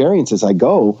these experiences I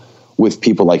go with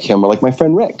people like him, or like my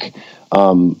friend Rick,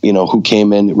 who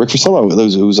came in, Rick Fusillo,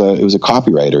 who's a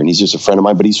copywriter, and he's just a friend of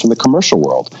mine, but he's from the commercial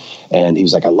world. And he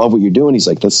was like, I love what you're doing. He's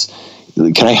like,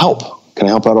 can I help? Can I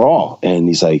help out at all? And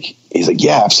he's like,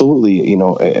 yeah, absolutely.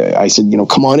 I said,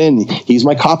 come on in. He's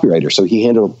my copywriter. So he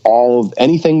handled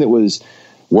anything that was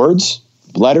words,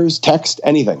 letters, text,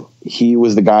 anything. He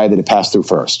was the guy that it passed through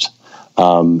first.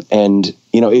 I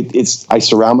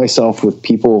surround myself with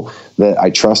people that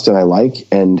I trust and I like.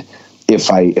 And if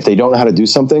they don't know how to do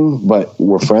something, but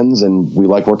we're friends and we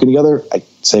like working together, I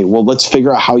say, well, let's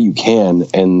figure out how you can.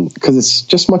 And because it's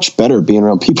just much better being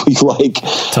around people you like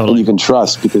and you can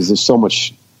trust, because there's so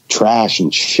much trash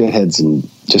and shitheads and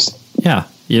just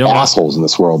assholes in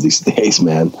this world these days,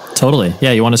 man. Totally.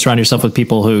 Yeah. You want to surround yourself with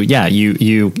people who,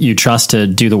 you trust to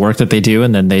do the work that they do,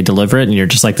 and then they deliver it, and you're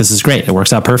just like, this is great. It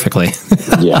works out perfectly.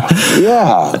 Yeah.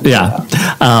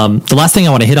 The last thing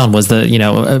I want to hit on was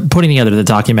putting together the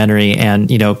documentary and,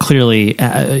 clearly,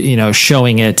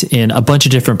 showing it in a bunch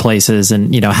of different places,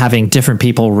 and, having different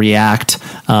people react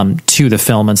to the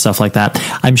film and stuff like that.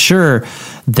 I'm sure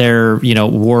there,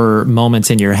 were moments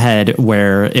in your head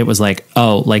where it was like,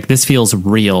 oh, like this feels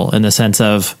real, in the sense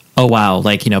of, oh, wow,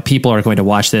 like, people are going to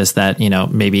watch this that,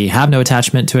 maybe have no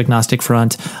attachment to Agnostic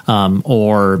Front,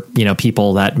 or,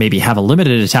 people that maybe have a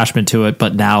limited attachment to it,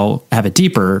 but now have a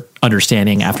deeper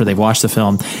understanding after they've watched the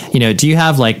film. Do you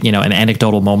have an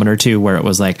anecdotal moment or two where it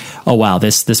was like, oh, wow,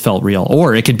 this felt real?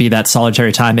 Or it could be that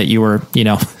solitary time that you were,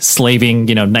 slaving,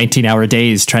 19-hour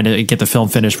days trying to get the film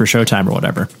finished for Showtime or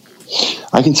whatever.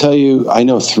 I can tell you, I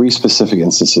know 3 specific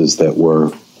instances that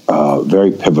were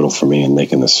very pivotal for me in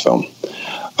making this film.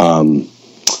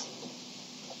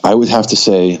 I would have to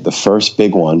say the first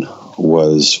big one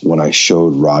was when I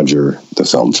showed Roger the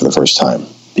film for the first time,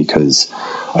 because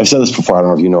I've said this before, I don't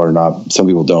know if you know it or not, some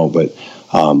people don't, but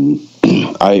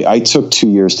I took 2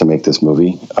 years to make this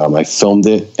movie. I filmed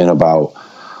it in about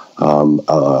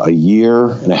a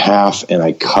year and a half, and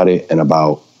I cut it in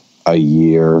about a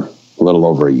little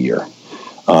over a year.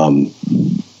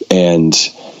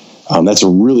 That's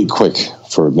really quick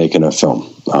for making a film.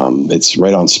 It's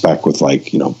right on spec with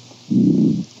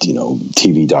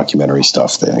TV documentary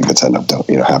stuff that gets end up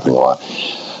happening a lot.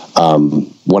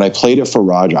 When I played it for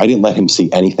Roger, I didn't let him see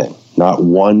anything, not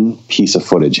one piece of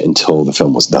footage, until the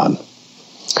film was done.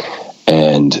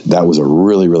 And that was a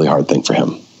really, really hard thing for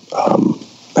him.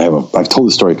 I've told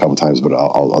the story a couple times, but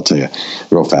I'll tell you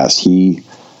real fast.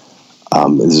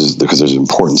 This is because there's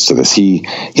importance to this. He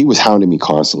was hounding me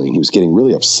constantly, and he was getting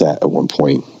really upset at one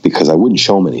point because I wouldn't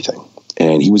show him anything.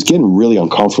 And he was getting really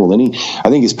uncomfortable. And I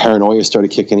think his paranoia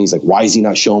started kicking. He's like, why is he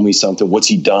not showing me something? What's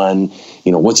he done?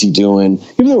 What's he doing?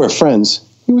 Even though we're friends,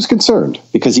 he was concerned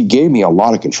because he gave me a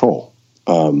lot of control.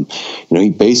 He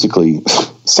basically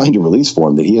signed a release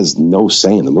form that he has no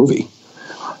say in the movie.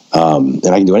 And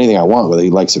I can do anything I want, whether he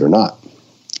likes it or not.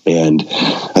 And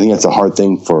I think that's a hard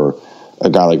thing for a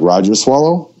guy like Roger to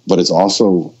swallow, but it's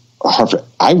also hard for,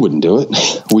 I wouldn't do it.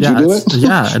 Would you do it?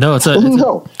 Yeah, no,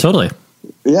 totally.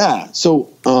 Yeah. So,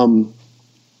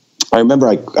 I remember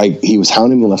he was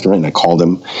hounding me left and right, and I called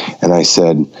him and I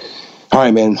said, all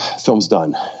right, man, film's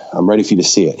done. I'm ready for you to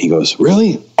see it. He goes,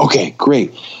 really? Okay,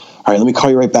 great. All right, let me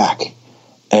call you right back.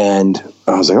 And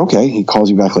I was like, okay. He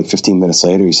calls me back 15 minutes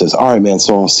later. He says, all right, man,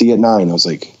 so I'll see you at 9. I was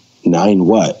like, 9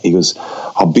 what? He goes,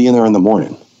 I'll be in there in the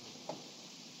morning.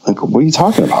 Like, what are you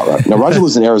talking about, Roger? Now, Roger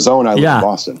lives in Arizona. I live in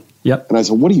Boston. Yep. And I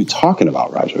said, what are you talking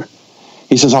about, Roger?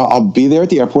 He says, I'll be there at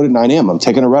the airport at 9 a.m. I'm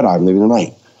taking a red eye. I'm leaving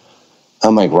tonight.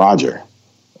 I'm like, Roger, are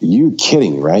you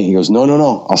kidding me, right? He goes,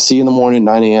 no. I'll see you in the morning,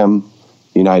 9 a.m.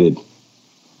 United.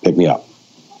 Pick me up.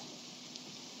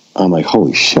 I'm like,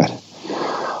 holy shit.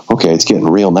 Okay, it's getting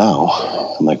real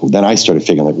now. I'm like, well, then I started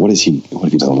figuring, like, what if he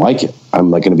doesn't like it?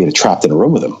 I'm like going to be trapped in a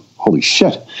room with him. Holy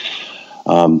shit.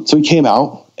 So he came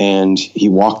out and he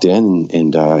walked in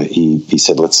and he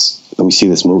said, let me see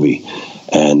this movie.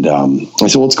 And I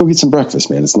said, well, let's go get some breakfast,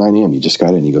 man. It's 9 a.m. You just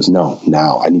got in. He goes, no,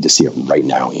 now. I need to see it right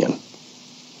now, Ian.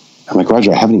 I'm like,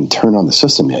 Roger, I haven't even turned on the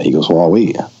system yet. He goes, well, I'll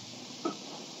wait. I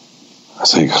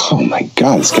was like, oh my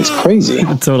God, this guy's crazy.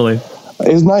 Totally.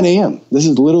 It's 9 a.m. This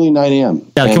is literally 9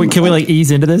 a.m. Yeah, can we like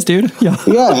ease into this, dude? Yeah.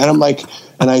 Yeah. And I'm like,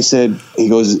 and I said, he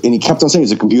goes, and he kept on saying,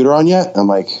 is the computer on yet? I'm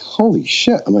like, holy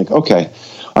shit. I'm like, okay.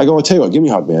 I go, I'll tell you what, give me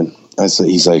a hug, man. I said,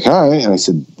 he's like, all right. And I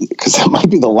said, because that might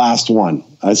be the last one.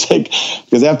 I was like,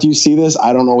 because after you see this,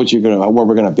 I don't know where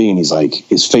we're going to be. And he's like,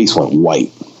 his face went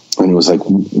white. And he was like,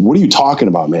 what are you talking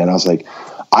about, man? I was like,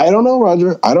 I don't know,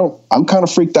 Roger. I'm kind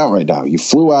of freaked out right now. You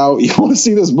flew out. You want to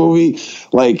see this movie?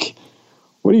 Like,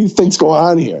 what do you think's going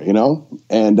on here? You know?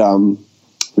 And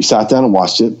we sat down and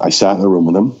watched it. I sat in the room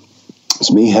with him. It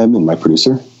was me, him, and my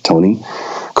producer, Tony,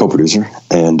 co-producer.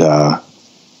 And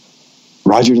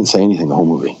Roger didn't say anything the whole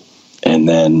movie. And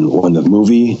then when the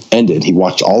movie ended, he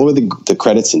watched all of the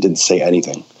credits and didn't say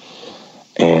anything.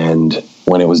 And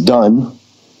when it was done,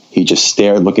 he just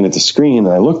stared looking at the screen,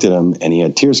 and I looked at him, and he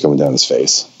had tears coming down his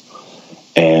face.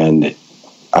 And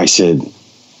I said,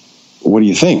 what do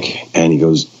you think? And he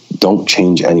goes, don't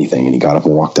change anything. And he got up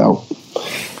and walked out.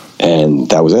 And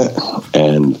that was it.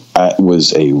 And it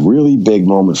was a really big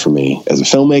moment for me as a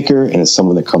filmmaker and as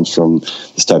someone that comes from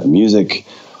this type of music.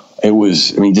 It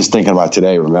was, I mean, just thinking about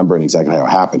today, remembering exactly how it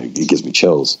happened, it gives me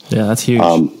chills. Yeah, that's huge.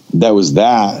 That was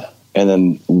that. And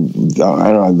then,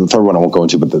 I don't know, the third one I won't go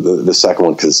into, but the second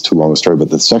one, because it's too long a story, but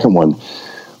the second one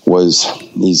was,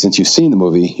 since you've seen the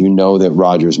movie, you know that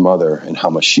Roger's mother and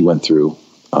how much she went through,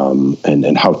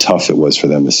 and how tough it was for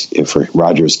them, for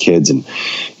Roger's kids. And,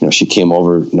 you know, she came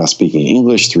over not speaking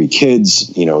English, 3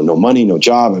 kids, you know, no money, no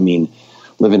job. I mean,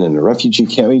 living in a refugee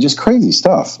camp, I mean, just crazy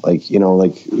stuff. Like, you know,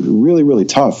 like really, really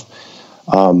tough.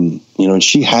 You know, and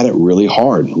she had it really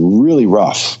hard, really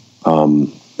rough,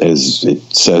 as it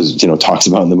says, you know, talks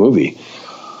about in the movie.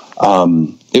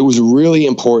 It was really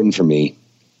important for me,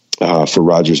 for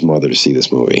Roger's mother to see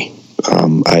this movie.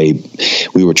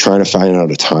 We were trying to find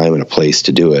out a time and a place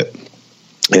to do it.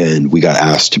 And we got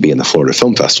asked to be in the Florida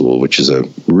Film Festival, which is a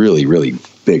really, really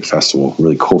big festival,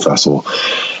 really cool festival.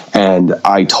 And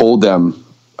I told them,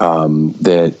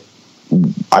 that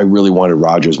I really wanted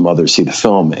Roger's mother to see the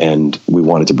film, and we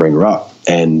wanted to bring her up.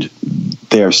 And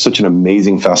they're such an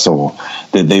amazing festival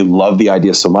that they love the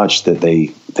idea so much that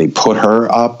they put her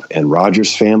up and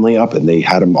Roger's family up, and they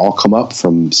had them all come up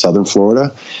from Southern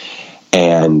Florida.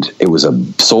 And it was a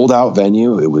sold out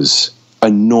venue. It was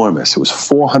enormous. It was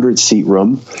 400 seat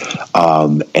room.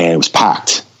 And it was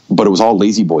packed, but it was all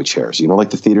lazy boy chairs, you know, like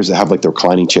the theaters that have like the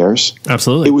reclining chairs.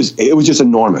 Absolutely. It was just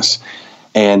enormous.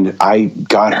 And I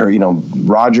got her, you know,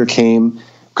 Roger came,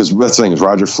 because that's the thing is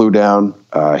Roger flew down,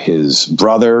 his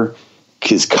brother,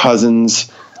 his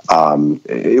cousins,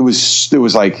 it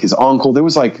was like his uncle. There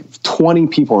was like 20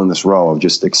 people in this row of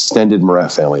just extended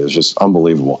Moret family. It was just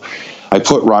unbelievable. I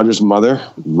put Roger's mother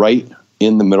right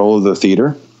in the middle of the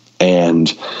theater,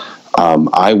 and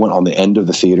I went on the end of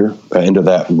the theater, end of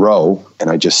that row, and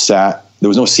I just sat. There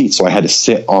was no seat, so I had to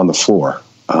sit on the floor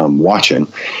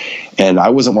watching. And I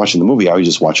wasn't watching the movie. I would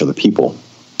just watch other people.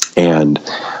 And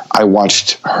I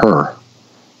watched her,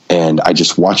 and I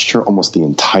just watched her almost the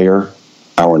entire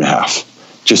hour and a half,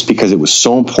 just because it was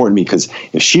so important to me. Because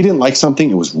if she didn't like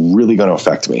something, it was really going to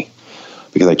affect me,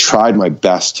 because I tried my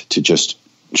best to just,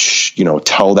 you know,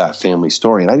 tell that family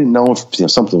story. And I didn't know if, you know,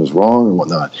 something was wrong or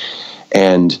whatnot.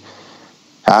 And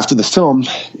after the film,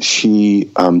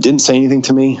 she didn't say anything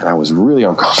to me, and I was really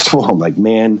uncomfortable. I'm like,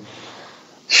 man,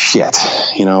 shit,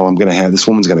 you know, this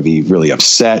woman's going to be really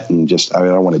upset, and just, I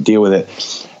don't want to deal with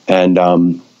it.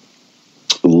 And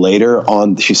later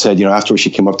on, she said, you know, afterwards she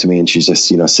came up to me and she just,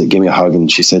 you know, said, give me a hug.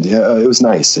 And she said, yeah, it was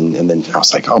nice. And then I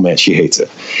was like, oh man, she hates it.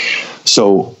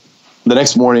 So the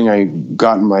next morning I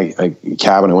got in my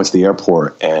cab and I went to the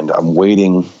airport, and I'm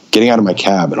getting out of my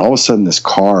cab. And all of a sudden this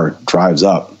car drives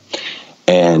up,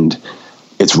 and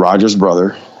it's Roger's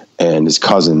brother and his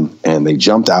cousin. And they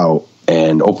jumped out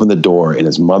and opened the door, and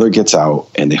his mother gets out,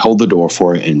 and they hold the door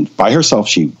for her. And by herself,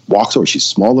 she walks over. She's a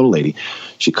small little lady.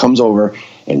 She comes over,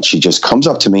 and she just comes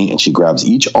up to me, and she grabs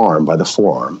each arm by the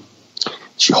forearm.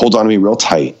 She holds on to me real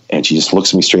tight, and she just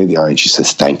looks me straight in the eye, and she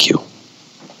says, thank you.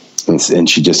 And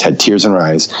she just had tears in her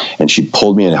eyes, and she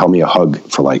pulled me and held me a hug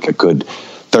for like a good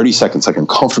 30 seconds, like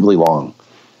uncomfortably long.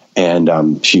 And I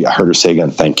heard her say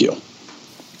again, thank you.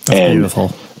 That's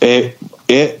beautiful.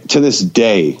 It to this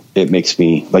day, it makes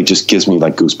me like, just gives me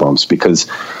like goosebumps, because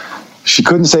She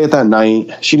couldn't say it that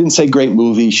night. She didn't say great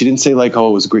movie. She didn't say like, oh,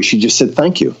 it was great. She just said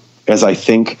thank you, as I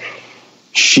think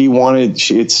she wanted.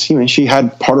 She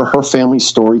had part of her family's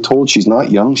story told. She's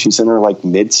not young. She's in her like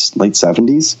late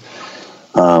 70s.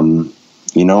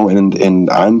 And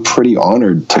I'm pretty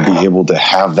honored to be able to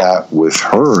have that with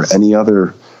her. Any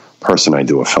other person I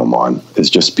do a film on is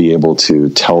just be able to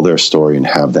tell their story and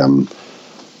have them,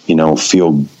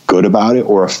 feel good about it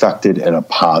or affected in a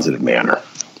positive manner,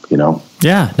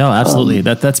 Yeah, no, absolutely.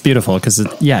 That's beautiful because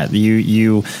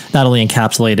you not only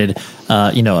encapsulated,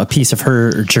 a piece of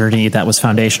her journey that was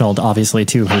foundational, obviously,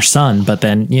 to her son, but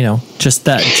then, just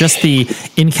the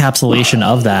encapsulation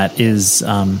of that is,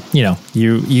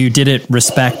 you did it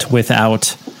respect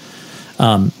without,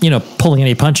 pulling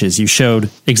any punches. You showed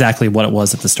exactly what it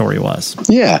was that the story was.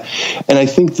 Yeah. And I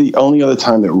think the only other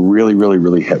time that really, really,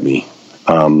 really hit me,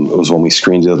 was when we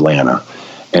screened in Atlanta.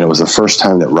 And it was the first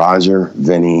time that Roger,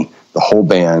 Vinny, the whole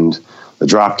band, the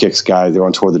Dropkicks guys, they were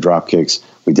on tour with the Dropkicks.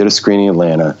 We did a screening in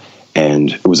Atlanta,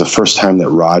 and it was the first time that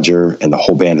Roger and the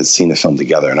whole band had seen the film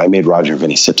together. And I made Roger and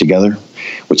Vinny sit together,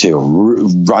 which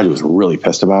Roger was really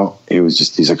pissed about.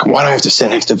 He's like, why do I have to sit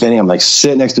next to Vinny? I'm like,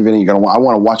 sit next to Vinny. I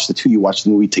want to watch the two of you watch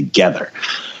the movie together.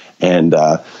 And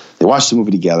they watched the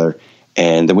movie together.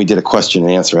 And then we did a question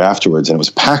and answer afterwards, and it was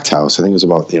a packed house. I think it was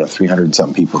about 300 and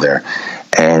something people there.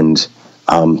 And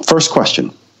first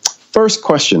question,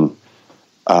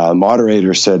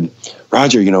 moderator said,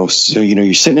 Roger, you're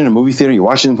sitting in a movie theater, you're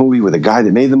watching the movie with the guy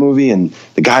that made the movie and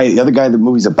the other guy the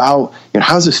movie's about.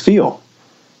 How's this feel?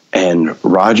 And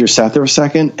Roger sat there a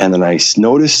second, and then I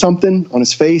noticed something on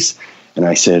his face, and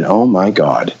I said, oh my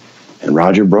God. And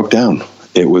Roger broke down.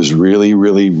 It was really,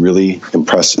 really, really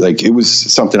impressive. Like, it was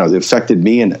something that affected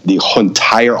me and the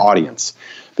entire audience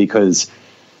because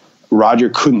Roger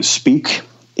couldn't speak.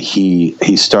 He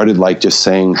started just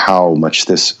saying how much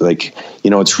this,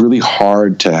 it's really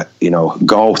hard to,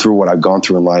 go through what I've gone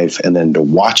through in life and then to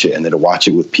watch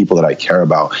it with people that I care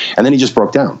about. And then he just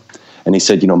broke down and he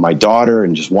said, my daughter,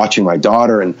 and just watching my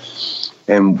daughter and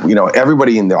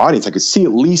everybody in the audience, I could see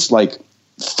at least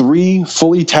 3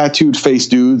 fully tattooed face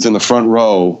dudes in the front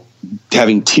row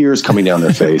having tears coming down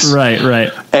their face.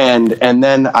 Right. And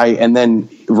then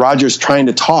Roger's trying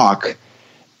to talk,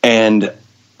 and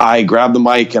I grab the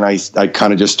mic and I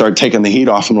kind of just start taking the heat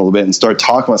off him a little bit and start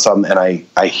talking about something. And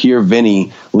I hear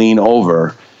Vinny lean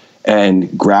over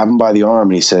and grab him by the arm,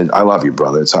 and he said, I love you,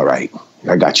 brother. It's all right.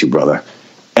 I got you, brother.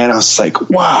 And I was like,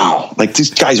 wow, these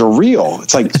guys are real.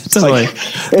 This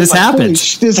happened.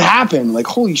 This happened.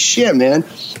 Holy shit, man.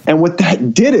 And what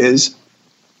that did is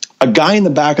a guy in the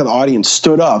back of the audience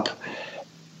stood up,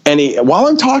 and while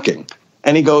I'm talking,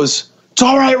 and he goes, it's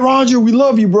all right, Roger. We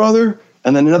love you, brother.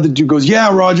 And then another dude goes,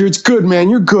 yeah, Roger, it's good, man.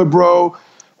 You're good, bro.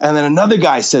 And then another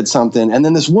guy said something, and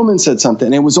then this woman said something,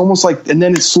 and it was almost and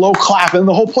then it's slow clap, and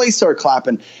the whole place started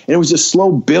clapping, and it was just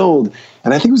slow build.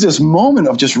 And I think it was this moment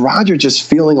of just Roger just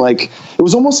feeling it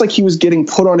was almost like he was getting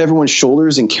put on everyone's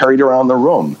shoulders and carried around the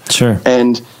room. Sure.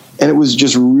 And it was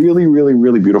just really, really,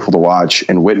 really beautiful to watch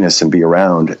and witness and be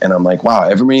around. And I'm like, wow,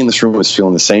 everybody in this room was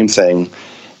feeling the same thing.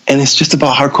 And it's just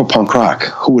about hardcore punk rock.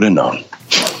 Who would have known?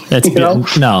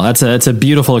 It's a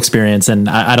beautiful experience, and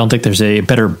I don't think there's a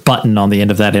better button on the end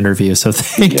of that interview. So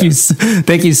thank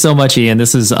you so much, Ian.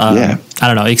 This is I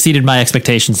don't know, exceeded my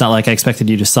expectations. Not like I expected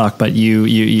you to suck, but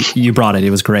you brought it.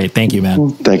 It was great. Thank you, man. Well,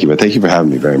 thank you, man. Thank you for having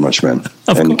me very much, man.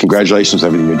 Of course. Congratulations on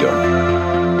everything you're doing.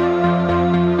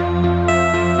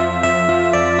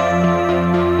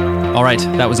 All right,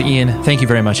 that was Ian. Thank you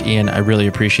very much, Ian. I really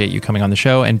appreciate you coming on the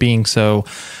show and being so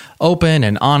open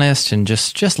and honest and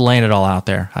just laying it all out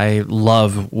there. I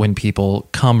love when people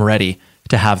come ready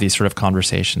to have these sort of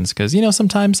conversations because,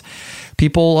 sometimes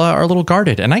people are a little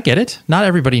guarded, and I get it. Not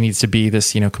everybody needs to be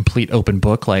this, complete open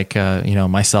book like,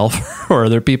 myself or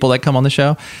other people that come on the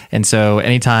show. And so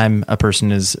anytime a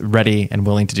person is ready and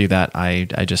willing to do that, I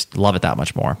just love it that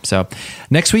much more. So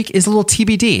next week is a little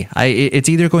TBD. It's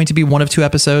either going to be 1 of 2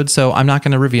 episodes, so I'm not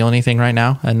going to reveal anything right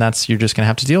now, and you're just going to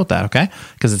have to deal with that, okay?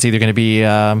 Because it's either going to be,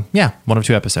 1 of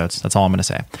 2 episodes. That's all I'm going to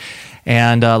say.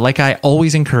 And like I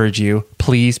always encourage you,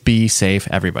 please be safe,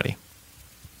 everybody.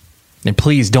 And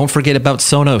please don't forget about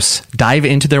Sonos. Dive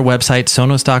into their website,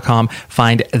 sonos.com.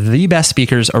 Find the best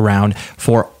speakers around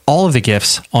for all of the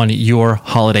gifts on your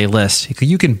holiday list.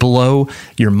 You can blow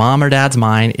your mom or dad's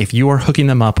mind if you are hooking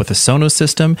them up with a Sonos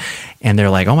system and they're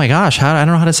like, oh my gosh, I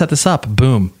don't know how to set this up.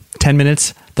 Boom. 10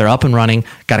 minutes, they're up and running.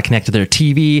 Got to connect to their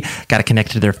TV, got to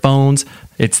connect to their phones.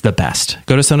 It's the best.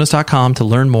 Go to Sonos.com to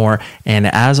learn more. And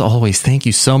as always, thank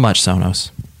you so much,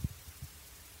 Sonos.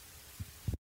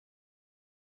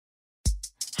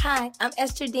 Hi, I'm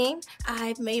Esther Dean.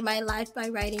 I've made my life by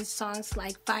writing songs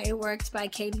like Fireworks by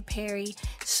Katy Perry,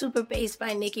 Super Bass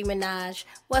by Nicki Minaj,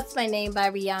 What's My Name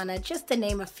by Rihanna, just to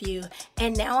name a few.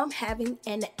 And now I'm having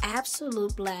an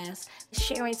absolute blast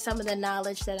sharing some of the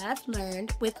knowledge that I've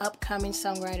learned with upcoming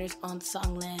songwriters on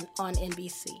Songland on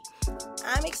NBC.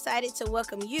 I'm excited to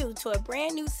welcome you to a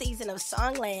brand new season of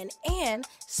Songland and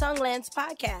Songland's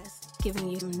podcast, giving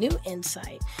you new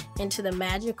insight into the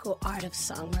magical art of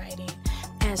songwriting,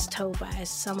 as told by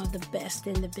some of the best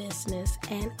in the business,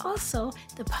 and also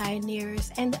the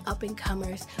pioneers and the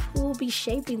up-and-comers who will be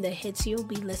shaping the hits you'll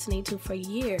be listening to for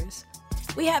years.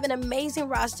 We have an amazing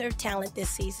roster of talent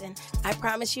this season. I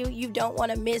promise you don't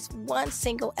want to miss one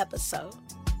single episode.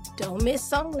 Don't miss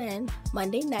Songland,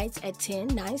 Monday nights at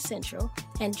 9 Central,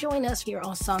 and join us here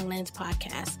on Songland's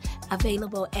podcast,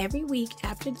 available every week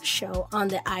after the show on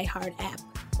the iHeart app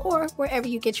or wherever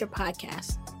you get your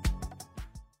podcasts.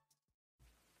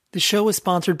 The show is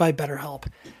sponsored by BetterHelp.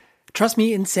 Trust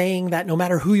me in saying that no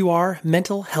matter who you are,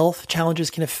 mental health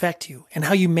challenges can affect you, and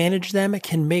how you manage them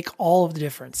can make all of the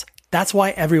difference. That's why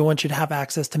everyone should have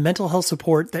access to mental health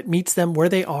support that meets them where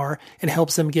they are and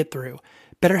helps them get through.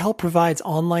 BetterHelp provides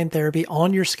online therapy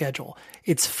on your schedule.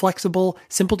 It's flexible,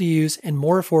 simple to use, and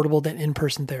more affordable than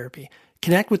in-person therapy.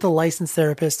 Connect with a licensed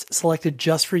therapist selected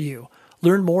just for you.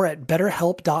 Learn more at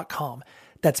betterhelp.com.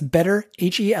 That's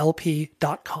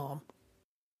betterhelp.com.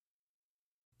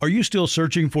 Are you still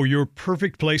searching for your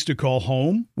perfect place to call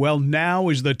home? Well, now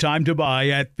is the time to buy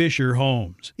at Fisher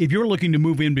Homes. If you're looking to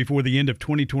move in before the end of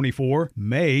 2024,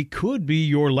 May could be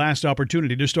your last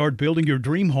opportunity to start building your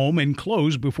dream home and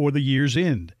close before the year's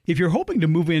end. If you're hoping to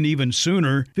move in even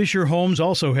sooner, Fisher Homes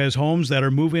also has homes that are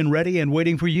move-in ready and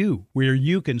waiting for you, where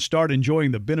you can start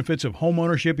enjoying the benefits of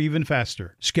homeownership even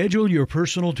faster. Schedule your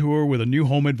personal tour with a new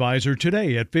home advisor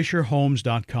today at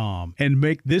FisherHomes.com and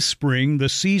make this spring the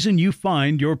season you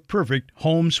find your perfect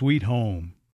home sweet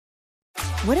home.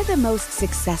 What do the most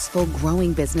successful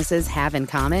growing businesses have in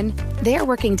common? They're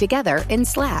working together in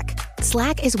Slack.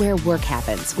 Slack is where work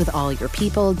happens, with all your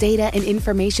people, data, and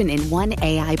information in one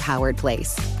AI-powered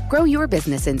place. Grow your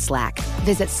business in Slack.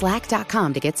 Visit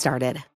slack.com to get started.